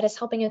solution that is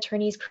helping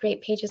attorneys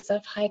create pages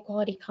of high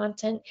quality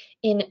content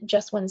in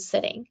just one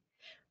sitting.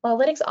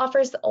 Lawlytics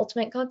offers the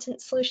ultimate content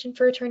solution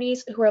for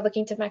attorneys who are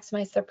looking to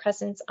maximize their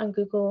presence on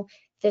Google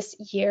this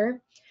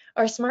year.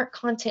 Our smart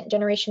content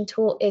generation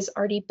tool is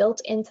already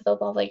built into the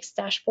Lovelytics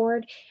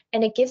dashboard,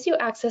 and it gives you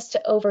access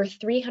to over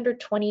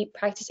 320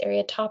 practice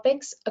area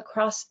topics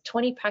across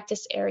 20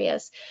 practice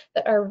areas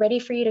that are ready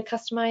for you to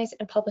customize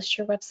and publish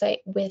to your website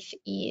with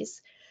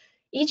ease.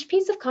 Each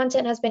piece of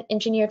content has been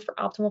engineered for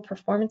optimal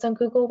performance on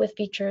Google with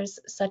features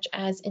such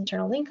as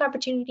internal link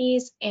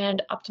opportunities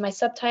and optimized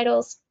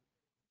subtitles,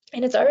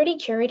 and it's already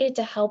curated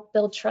to help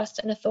build trust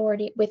and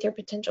authority with your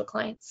potential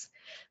clients.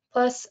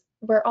 Plus,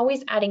 we're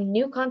always adding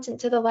new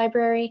content to the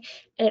library,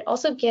 and it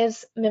also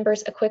gives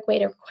members a quick way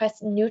to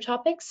request new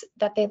topics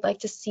that they'd like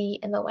to see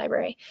in the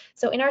library.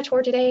 So in our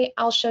tour today,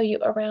 I'll show you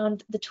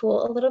around the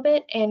tool a little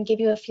bit and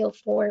give you a feel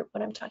for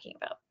what I'm talking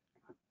about.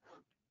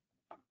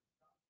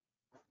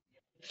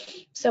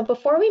 So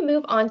before we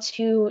move on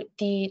to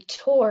the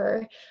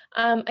tour,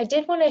 I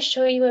did want to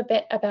show you a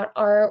bit about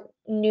our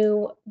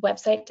new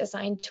website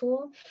design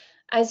tool.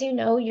 As you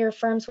know, your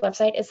firm's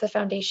website is the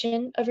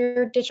foundation of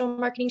your digital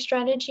marketing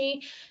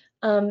strategy.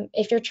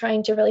 If you're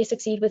trying to really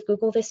succeed with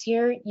Google this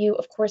year, you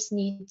of course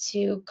need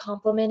to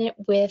complement it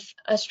with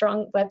a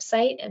strong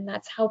website, and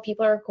that's how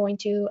people are going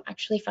to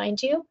actually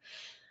find you.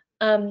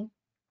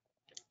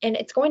 And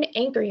it's going to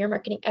anchor your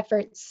marketing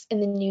efforts in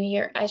the new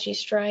year as you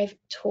strive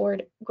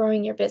toward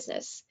growing your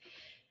business.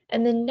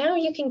 And then now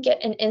you can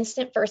get an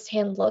instant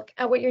firsthand look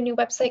at what your new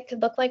website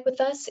could look like with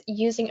us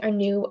using our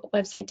new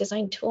website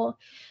design tool.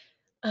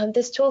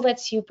 This tool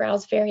lets you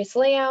browse various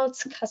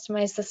layouts,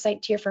 customize the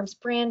site to your firm's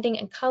branding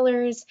and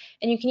colors,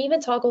 and you can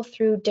even toggle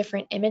through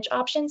different image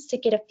options to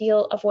get a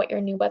feel of what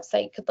your new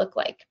website could look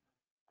like.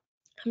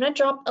 I'm going to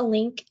drop a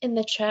link in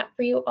the chat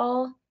for you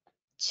all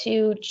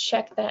to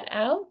check that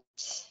out.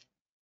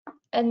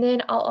 And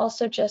then I'll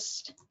also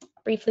just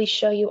briefly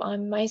show you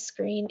on my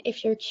screen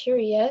if you're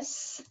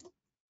curious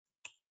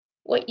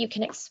what you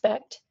can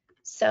expect.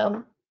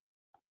 So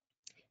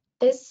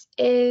this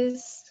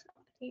is,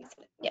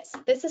 yes,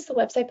 this is the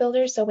website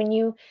builder. So when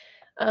you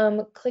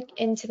click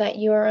into that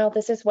URL,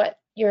 this is what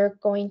you're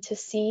going to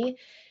see.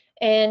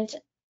 And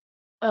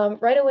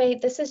right away,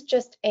 this is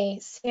just a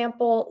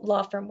sample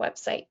law firm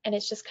website, and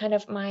it's just kind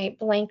of my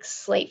blank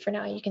slate for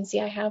now. You can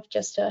see I have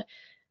just a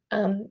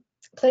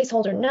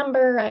placeholder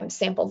number, I'm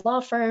sample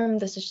law firm,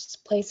 this is just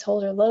a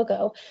placeholder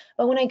logo.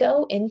 But when I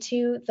go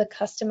into the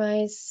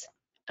customize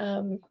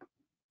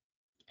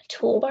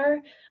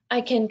toolbar,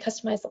 I can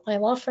customize my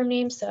law firm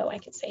name. So I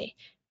could say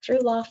Drew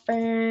Law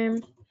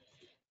Firm,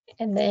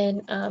 and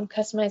then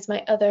customize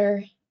my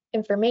other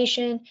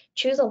information,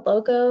 choose a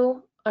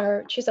logo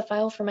or choose a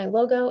file for my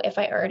logo if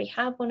I already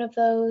have one of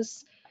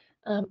those,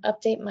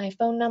 update my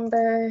phone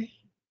number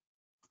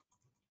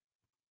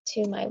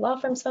to my law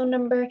firm's phone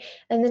number.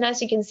 And then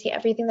as you can see,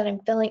 everything that I'm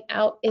filling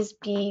out is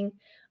being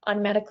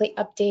automatically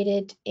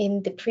updated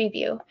in the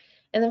preview.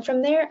 And then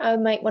from there, I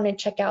might want to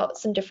check out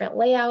some different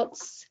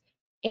layouts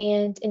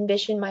and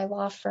envision my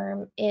law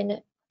firm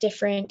in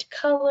different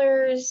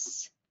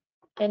colors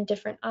and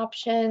different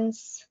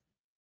options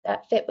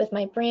that fit with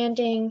my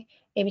branding,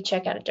 maybe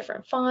check out a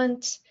different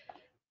font,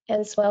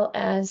 as well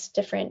as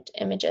different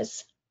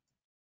images.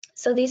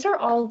 So these are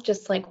all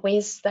just like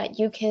ways that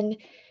you can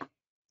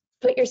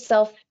put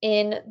yourself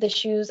in the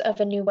shoes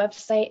of a new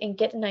website and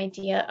get an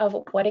idea of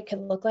what it could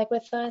look like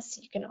with us.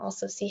 You can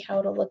also see how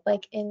it'll look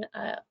like in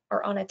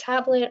or on a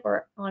tablet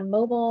or on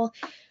mobile,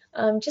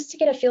 just to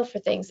get a feel for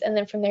things. And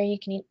then from there, you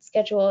can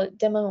schedule a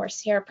demo or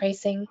see our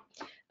pricing.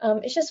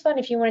 It's just fun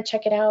if you want to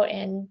check it out,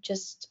 and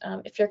just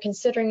if you're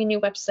considering a new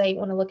website,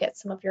 want to look at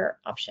some of your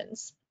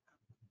options.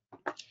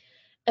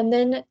 And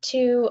then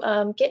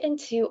to get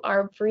into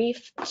our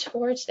brief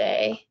tour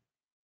today,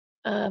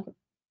 I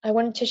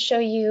wanted to show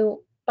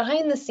you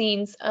behind the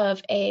scenes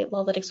of a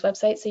Lovelytics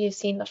website. So you've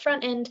seen the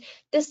front end,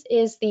 this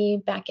is the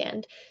back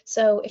end.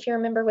 So if you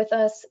remember with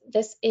us,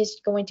 this is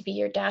going to be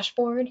your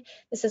dashboard.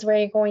 This is where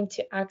you're going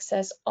to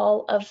access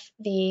all of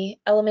the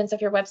elements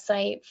of your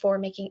website for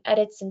making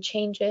edits and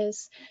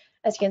changes.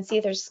 As you can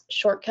see, there's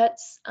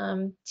shortcuts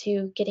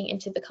to getting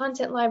into the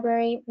content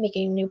library,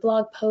 making a new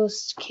blog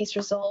post, case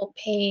result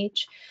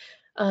page,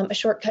 a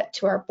shortcut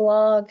to our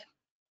blog,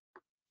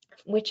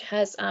 which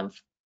has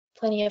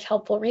plenty of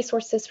helpful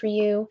resources for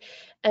you.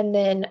 And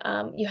then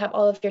you have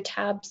all of your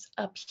tabs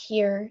up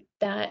here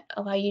that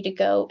allow you to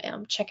go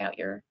check out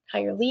how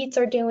your leads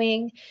are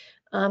doing,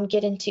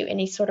 get into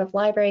any sort of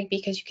library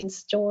because you can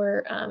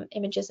store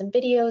images and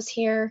videos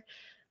here,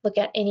 look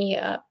at any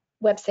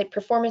website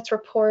performance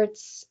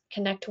reports,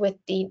 connect with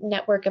the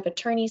network of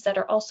attorneys that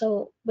are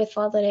also with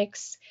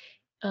Lovelytics,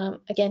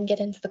 again, get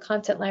into the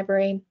content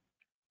library.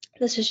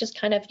 This is just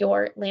kind of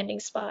your landing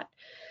spot.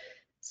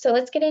 So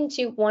let's get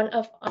into one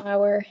of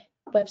our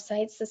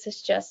websites. This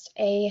is just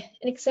an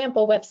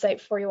example website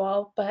for you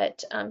all,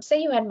 but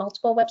say you had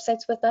multiple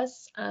websites with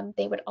us,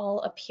 they would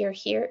all appear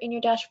here in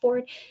your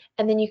dashboard,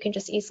 and then you can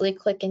just easily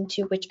click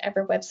into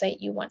whichever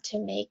website you want to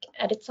make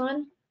edits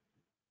on.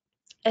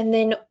 And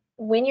then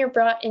when you're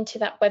brought into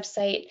that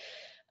website,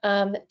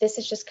 This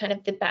is just kind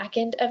of the back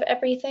end of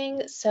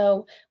everything.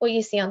 So what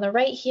you see on the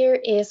right here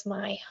is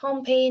my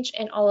homepage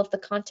and all of the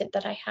content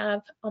that I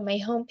have on my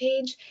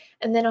homepage.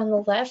 And then on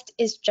the left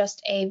is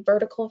just a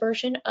vertical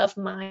version of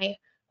my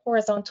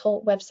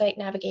horizontal website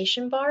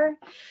navigation bar.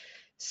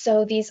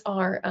 So these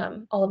are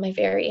all of my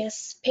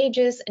various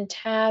pages and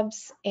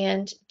tabs.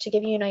 And to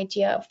give you an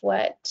idea of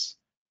what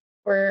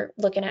we're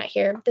looking at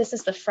here, this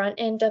is the front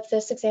end of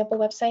this example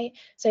website.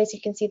 So as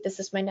you can see, this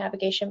is my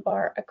navigation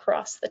bar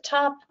across the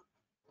top,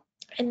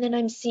 and then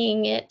I'm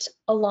seeing it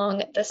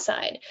along the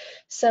side.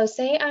 So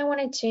say I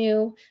wanted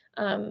to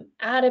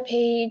add a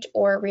page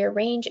or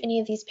rearrange any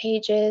of these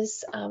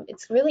pages,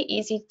 it's really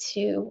easy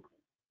to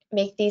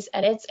make these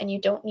edits and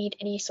you don't need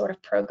any sort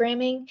of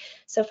programming.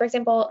 So for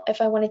example, if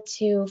I wanted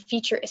to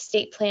feature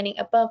estate planning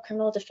above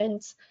criminal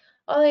defense,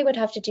 all I would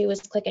have to do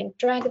is click and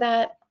drag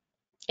that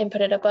and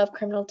put it above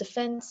criminal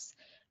defense.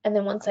 And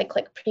then once I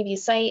click preview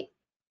site,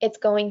 it's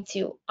going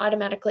to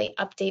automatically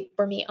update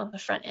for me on the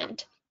front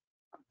end.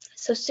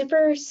 So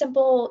super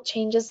simple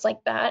changes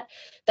like that,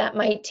 that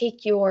might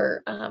take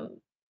your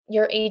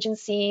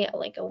agency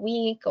like a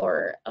week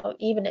or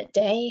even a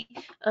day,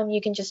 you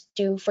can just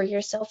do for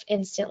yourself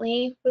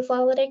instantly with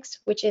Lawlytics,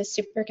 which is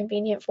super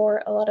convenient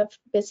for a lot of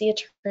busy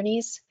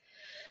attorneys.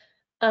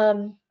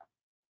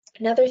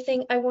 Another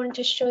thing I wanted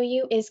to show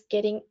you is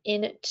getting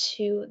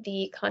into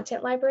the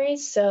content library.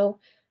 So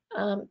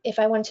if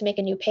I want to make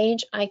a new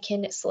page, I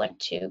can select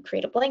to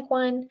create a blank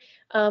one,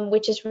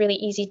 which is really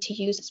easy to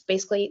use. It's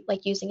basically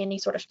like using any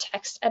sort of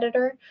text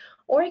editor,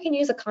 or I can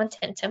use a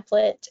content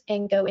template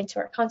and go into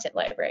our content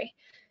library.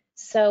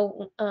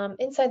 So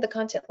inside the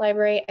content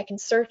library, I can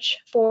search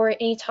for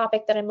any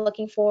topic that I'm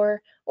looking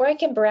for, or I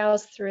can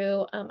browse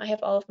through. I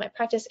have all of my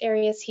practice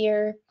areas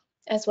here,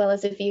 as well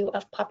as a view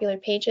of popular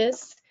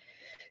pages.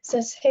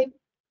 So say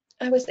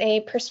I was a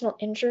personal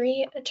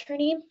injury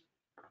attorney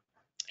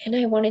and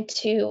I wanted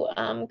to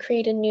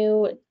create a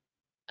new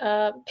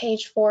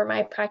page for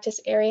my practice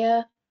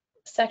area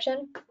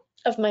section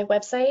of my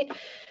website.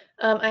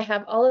 I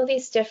have all of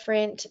these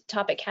different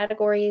topic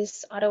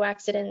categories: auto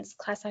accidents,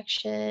 class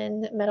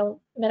action,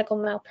 medical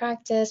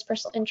malpractice,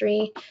 personal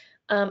injury.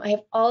 I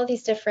have all of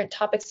these different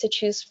topics to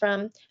choose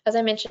from. As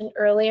I mentioned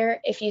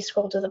earlier, if you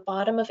scroll to the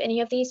bottom of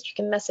any of these, you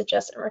can message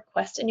us and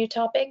request a new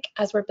topic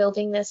as we're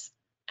building this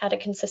at a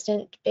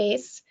consistent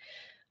base.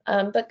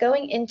 But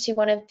going into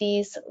one of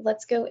these,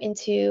 let's go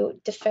into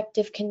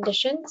defective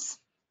conditions.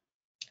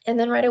 And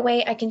then right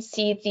away, I can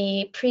see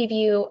the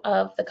preview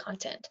of the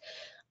content.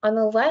 On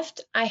the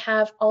left, I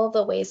have all of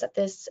the ways that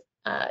this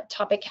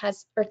topic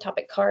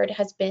card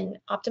has been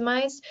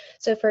optimized.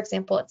 So for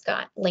example, it's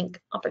got link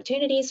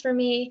opportunities for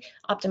me,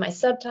 optimized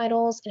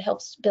subtitles, it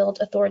helps build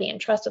authority and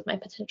trust with my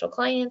potential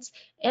clients,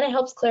 and it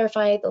helps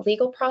clarify the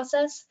legal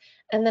process.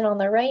 And then on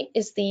the right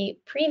is the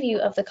preview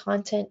of the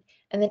content,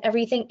 and then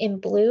everything in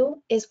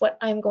blue is what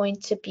I'm going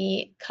to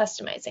be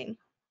customizing.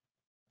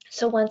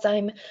 So once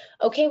I'm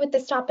okay with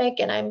this topic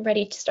and I'm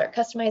ready to start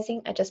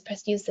customizing, I just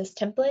press use this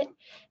template.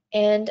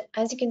 And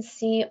as you can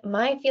see,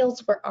 my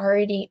fields were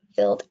already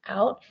filled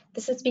out.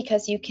 This is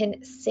because you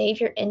can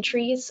save your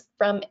entries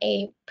from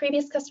a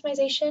previous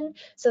customization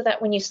so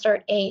that when you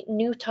start a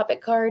new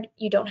topic card,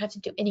 you don't have to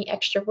do any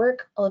extra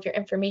work. All of your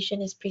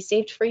information is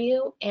pre-saved for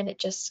you and it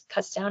just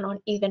cuts down on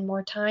even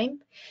more time.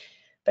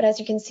 But as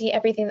you can see,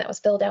 everything that was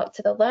filled out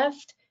to the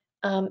left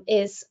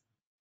is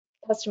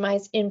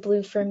customized in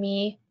blue for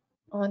me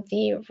on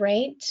the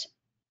right.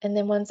 And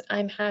then once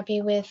I'm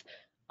happy with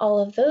all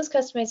of those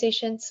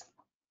customizations,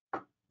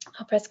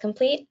 I'll press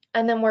complete.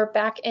 And then we're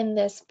back in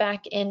this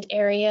back end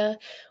area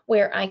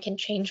where I can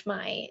change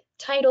my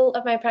title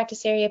of my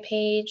practice area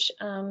page,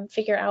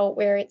 figure out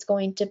where it's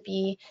going to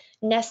be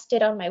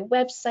nested on my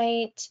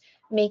website,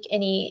 make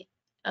any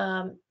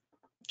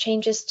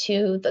changes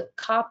to the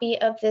copy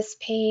of this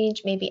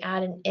page, maybe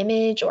add an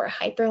image or a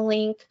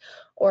hyperlink,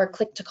 or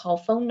click to call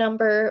phone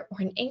number, or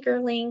an anchor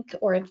link,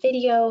 or a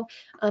video.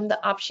 The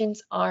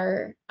options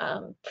are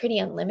pretty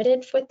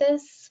unlimited with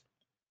this.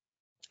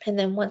 And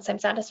then once I'm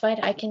satisfied,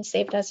 I can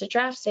save it as a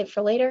draft, save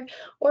for later,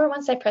 or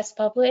once I press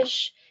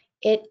publish,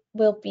 it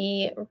will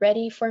be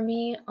ready for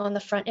me on the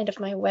front end of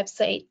my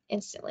website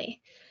instantly.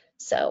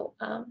 So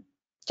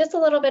just a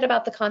little bit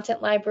about the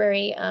content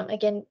library.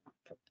 Again,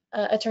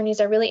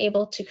 attorneys are really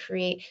able to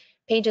create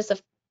pages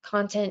of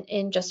content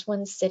in just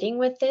one sitting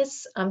with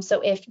this.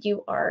 So if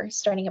you are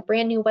starting a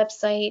brand new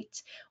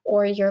website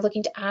or you're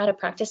looking to add a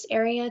practice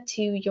area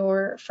to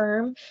your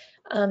firm,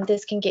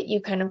 this can get you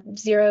kind of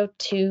zero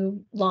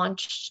to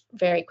launch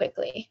very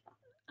quickly.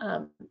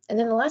 And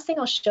then the last thing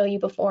I'll show you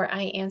before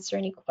I answer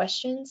any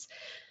questions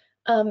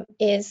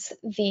is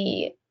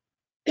the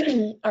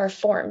our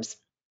forms.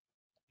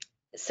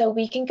 So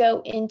we can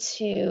go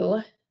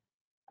into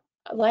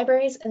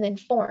libraries and then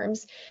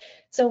forms.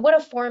 So what a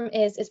form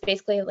is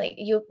basically like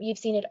you've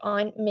seen it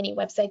on many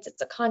websites.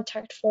 It's a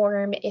contact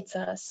form, it's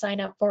a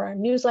sign up for our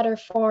newsletter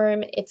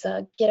form, it's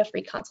a get a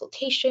free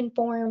consultation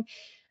form.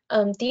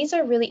 These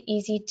are really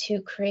easy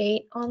to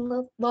create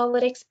on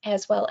Lawlytics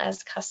as well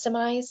as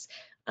customize.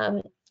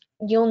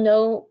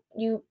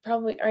 you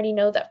probably already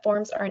know that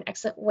forms are an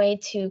excellent way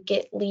to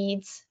get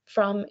leads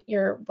from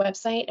your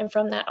website and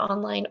from that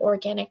online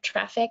organic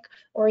traffic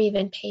or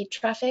even paid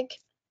traffic.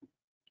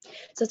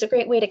 So it's a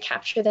great way to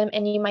capture them,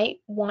 and you might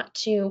want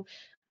to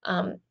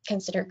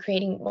consider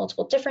creating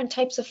multiple different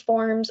types of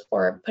forms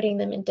or putting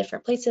them in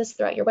different places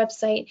throughout your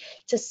website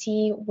to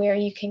see where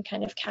you can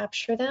kind of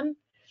capture them,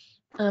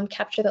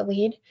 capture the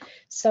lead.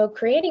 So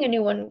creating a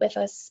new one with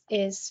us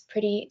is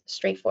pretty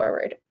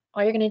straightforward.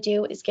 All you're going to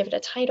do is give it a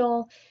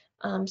title,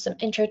 some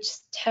intro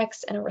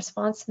text, and a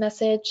response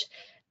message.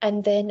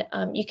 And then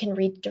you can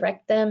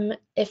redirect them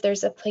if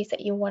there's a place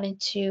that you wanted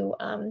to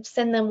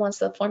send them once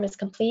the form is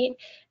complete.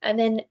 And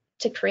then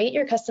to create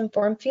your custom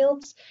form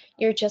fields,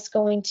 you're just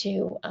going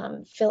to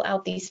fill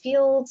out these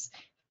fields,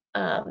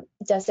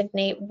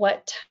 designate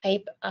what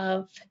type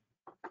of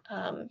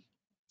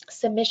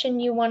submission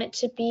you want it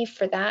to be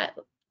for that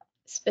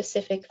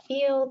specific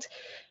field,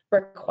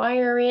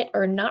 require it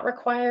or not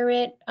require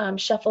it,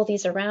 shuffle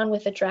these around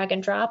with a drag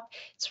and drop.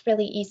 It's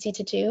really easy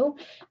to do.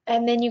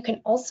 And then you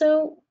can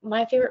also,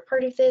 my favorite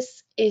part of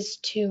this is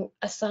to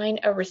assign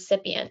a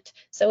recipient.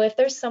 So if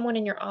there's someone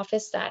in your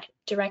office that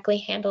directly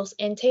handles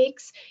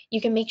intakes,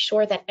 you can make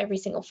sure that every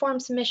single form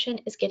submission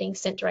is getting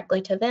sent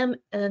directly to them,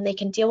 and then they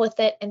can deal with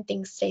it and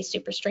things stay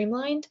super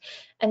streamlined.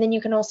 And then you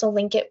can also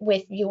link it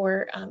with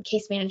your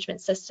case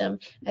management system.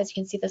 As you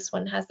can see, this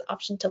one has the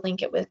option to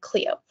link it with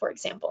Clio, for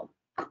example,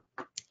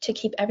 to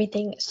keep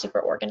everything super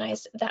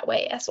organized that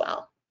way as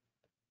well.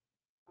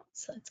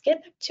 So let's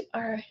get back to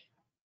our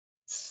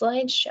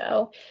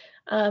slideshow.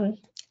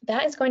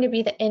 That is going to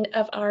be the end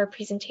of our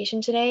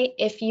presentation today.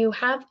 If you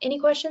have any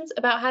questions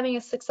about having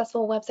a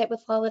successful website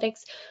with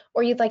Lawlytics,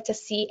 or you'd like to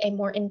see a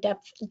more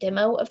in-depth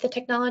demo of the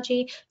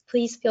technology,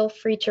 please feel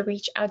free to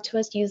reach out to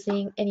us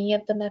using any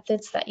of the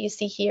methods that you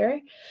see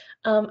here.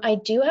 I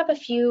do have a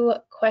few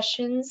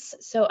questions,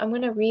 so I'm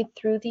going to read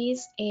through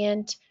these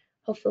and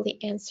hopefully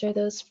answer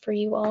those for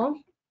you all.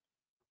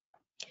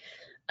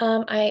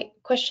 A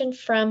question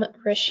from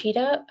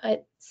Rashida.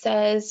 It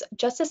says,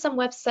 just as some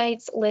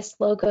websites list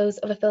logos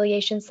of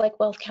affiliations like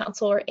Wealth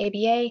Council or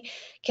ABA,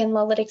 can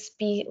Lawlytics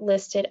be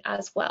listed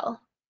as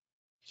well?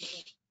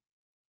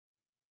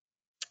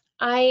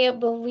 I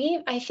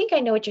think I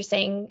know what you're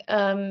saying.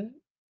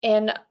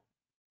 And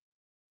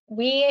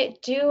we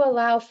do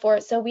allow for,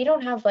 so we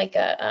don't have like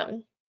a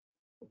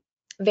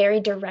very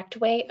direct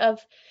way of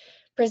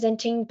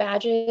presenting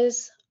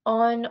badges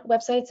on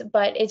websites,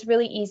 but it's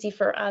really easy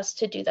for us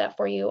to do that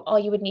for you. All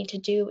you would need to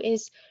do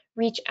is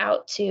reach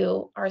out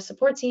to our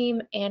support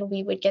team and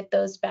we would get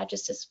those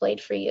badges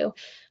displayed for you.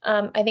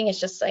 I think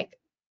it's just like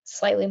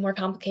slightly more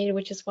complicated,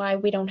 which is why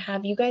we don't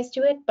have you guys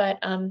do it. But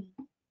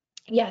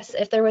yes,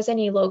 if there was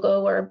any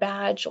logo or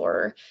badge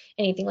or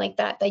anything like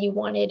that that you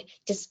wanted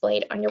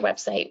displayed on your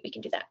website, we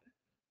can do that.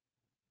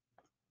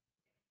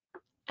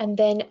 And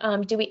then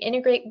do we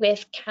integrate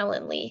with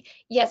Calendly?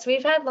 Yes,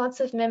 we've had lots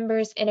of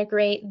members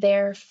integrate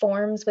their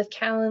forms with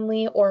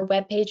Calendly or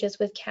web pages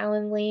with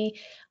Calendly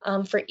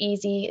for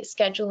easy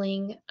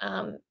scheduling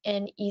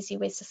and easy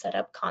ways to set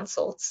up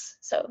consults.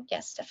 So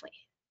yes, definitely.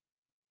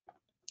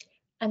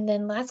 And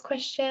then last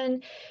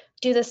question,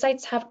 do the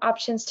sites have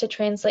options to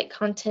translate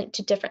content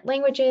to different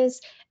languages?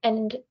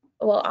 And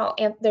well,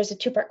 there's a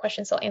two-part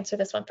question, so I'll answer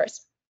this one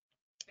first.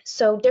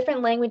 So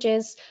different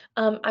languages,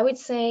 I would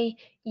say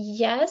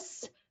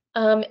yes.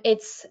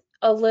 It's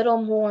a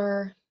little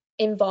more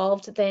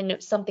involved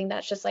than something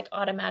that's just like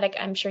automatic.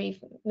 I'm sure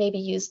you've maybe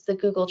used the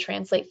Google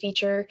Translate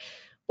feature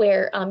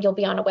where you'll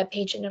be on a web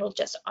page and it'll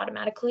just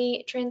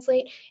automatically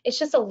translate. It's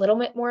just a little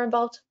bit more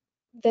involved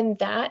than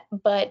that,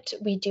 but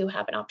we do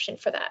have an option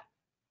for that.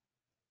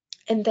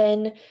 And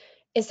then,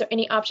 is there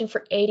any option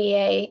for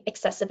ADA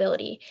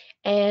accessibility?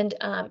 And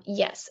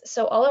yes,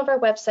 so all of our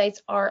websites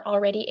are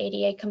already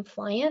ADA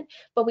compliant,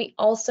 but we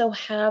also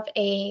have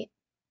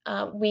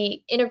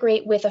we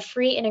integrate with a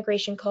free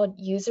integration called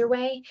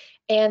Userway,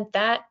 and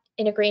that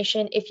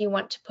integration, if you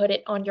want to put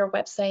it on your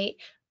website,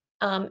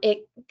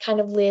 it kind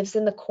of lives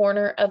in the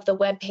corner of the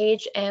web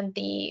page and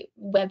the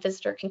web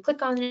visitor can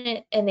click on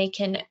it and they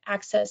can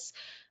access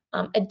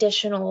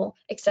additional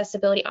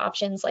accessibility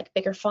options like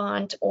bigger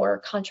font or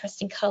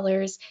contrasting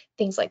colors,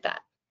 things like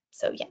that.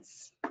 So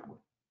yes,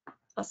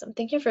 awesome.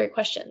 Thank you for your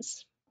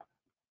questions.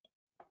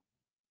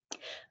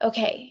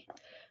 Okay,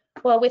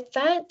 well with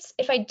that,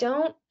 if I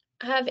don't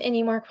have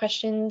any more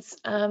questions,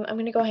 I'm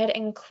going to go ahead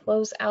and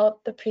close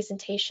out the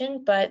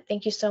presentation, but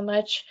thank you so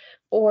much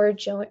for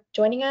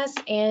joining us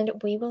and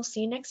we will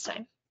see you next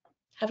time.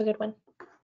 Have a good one.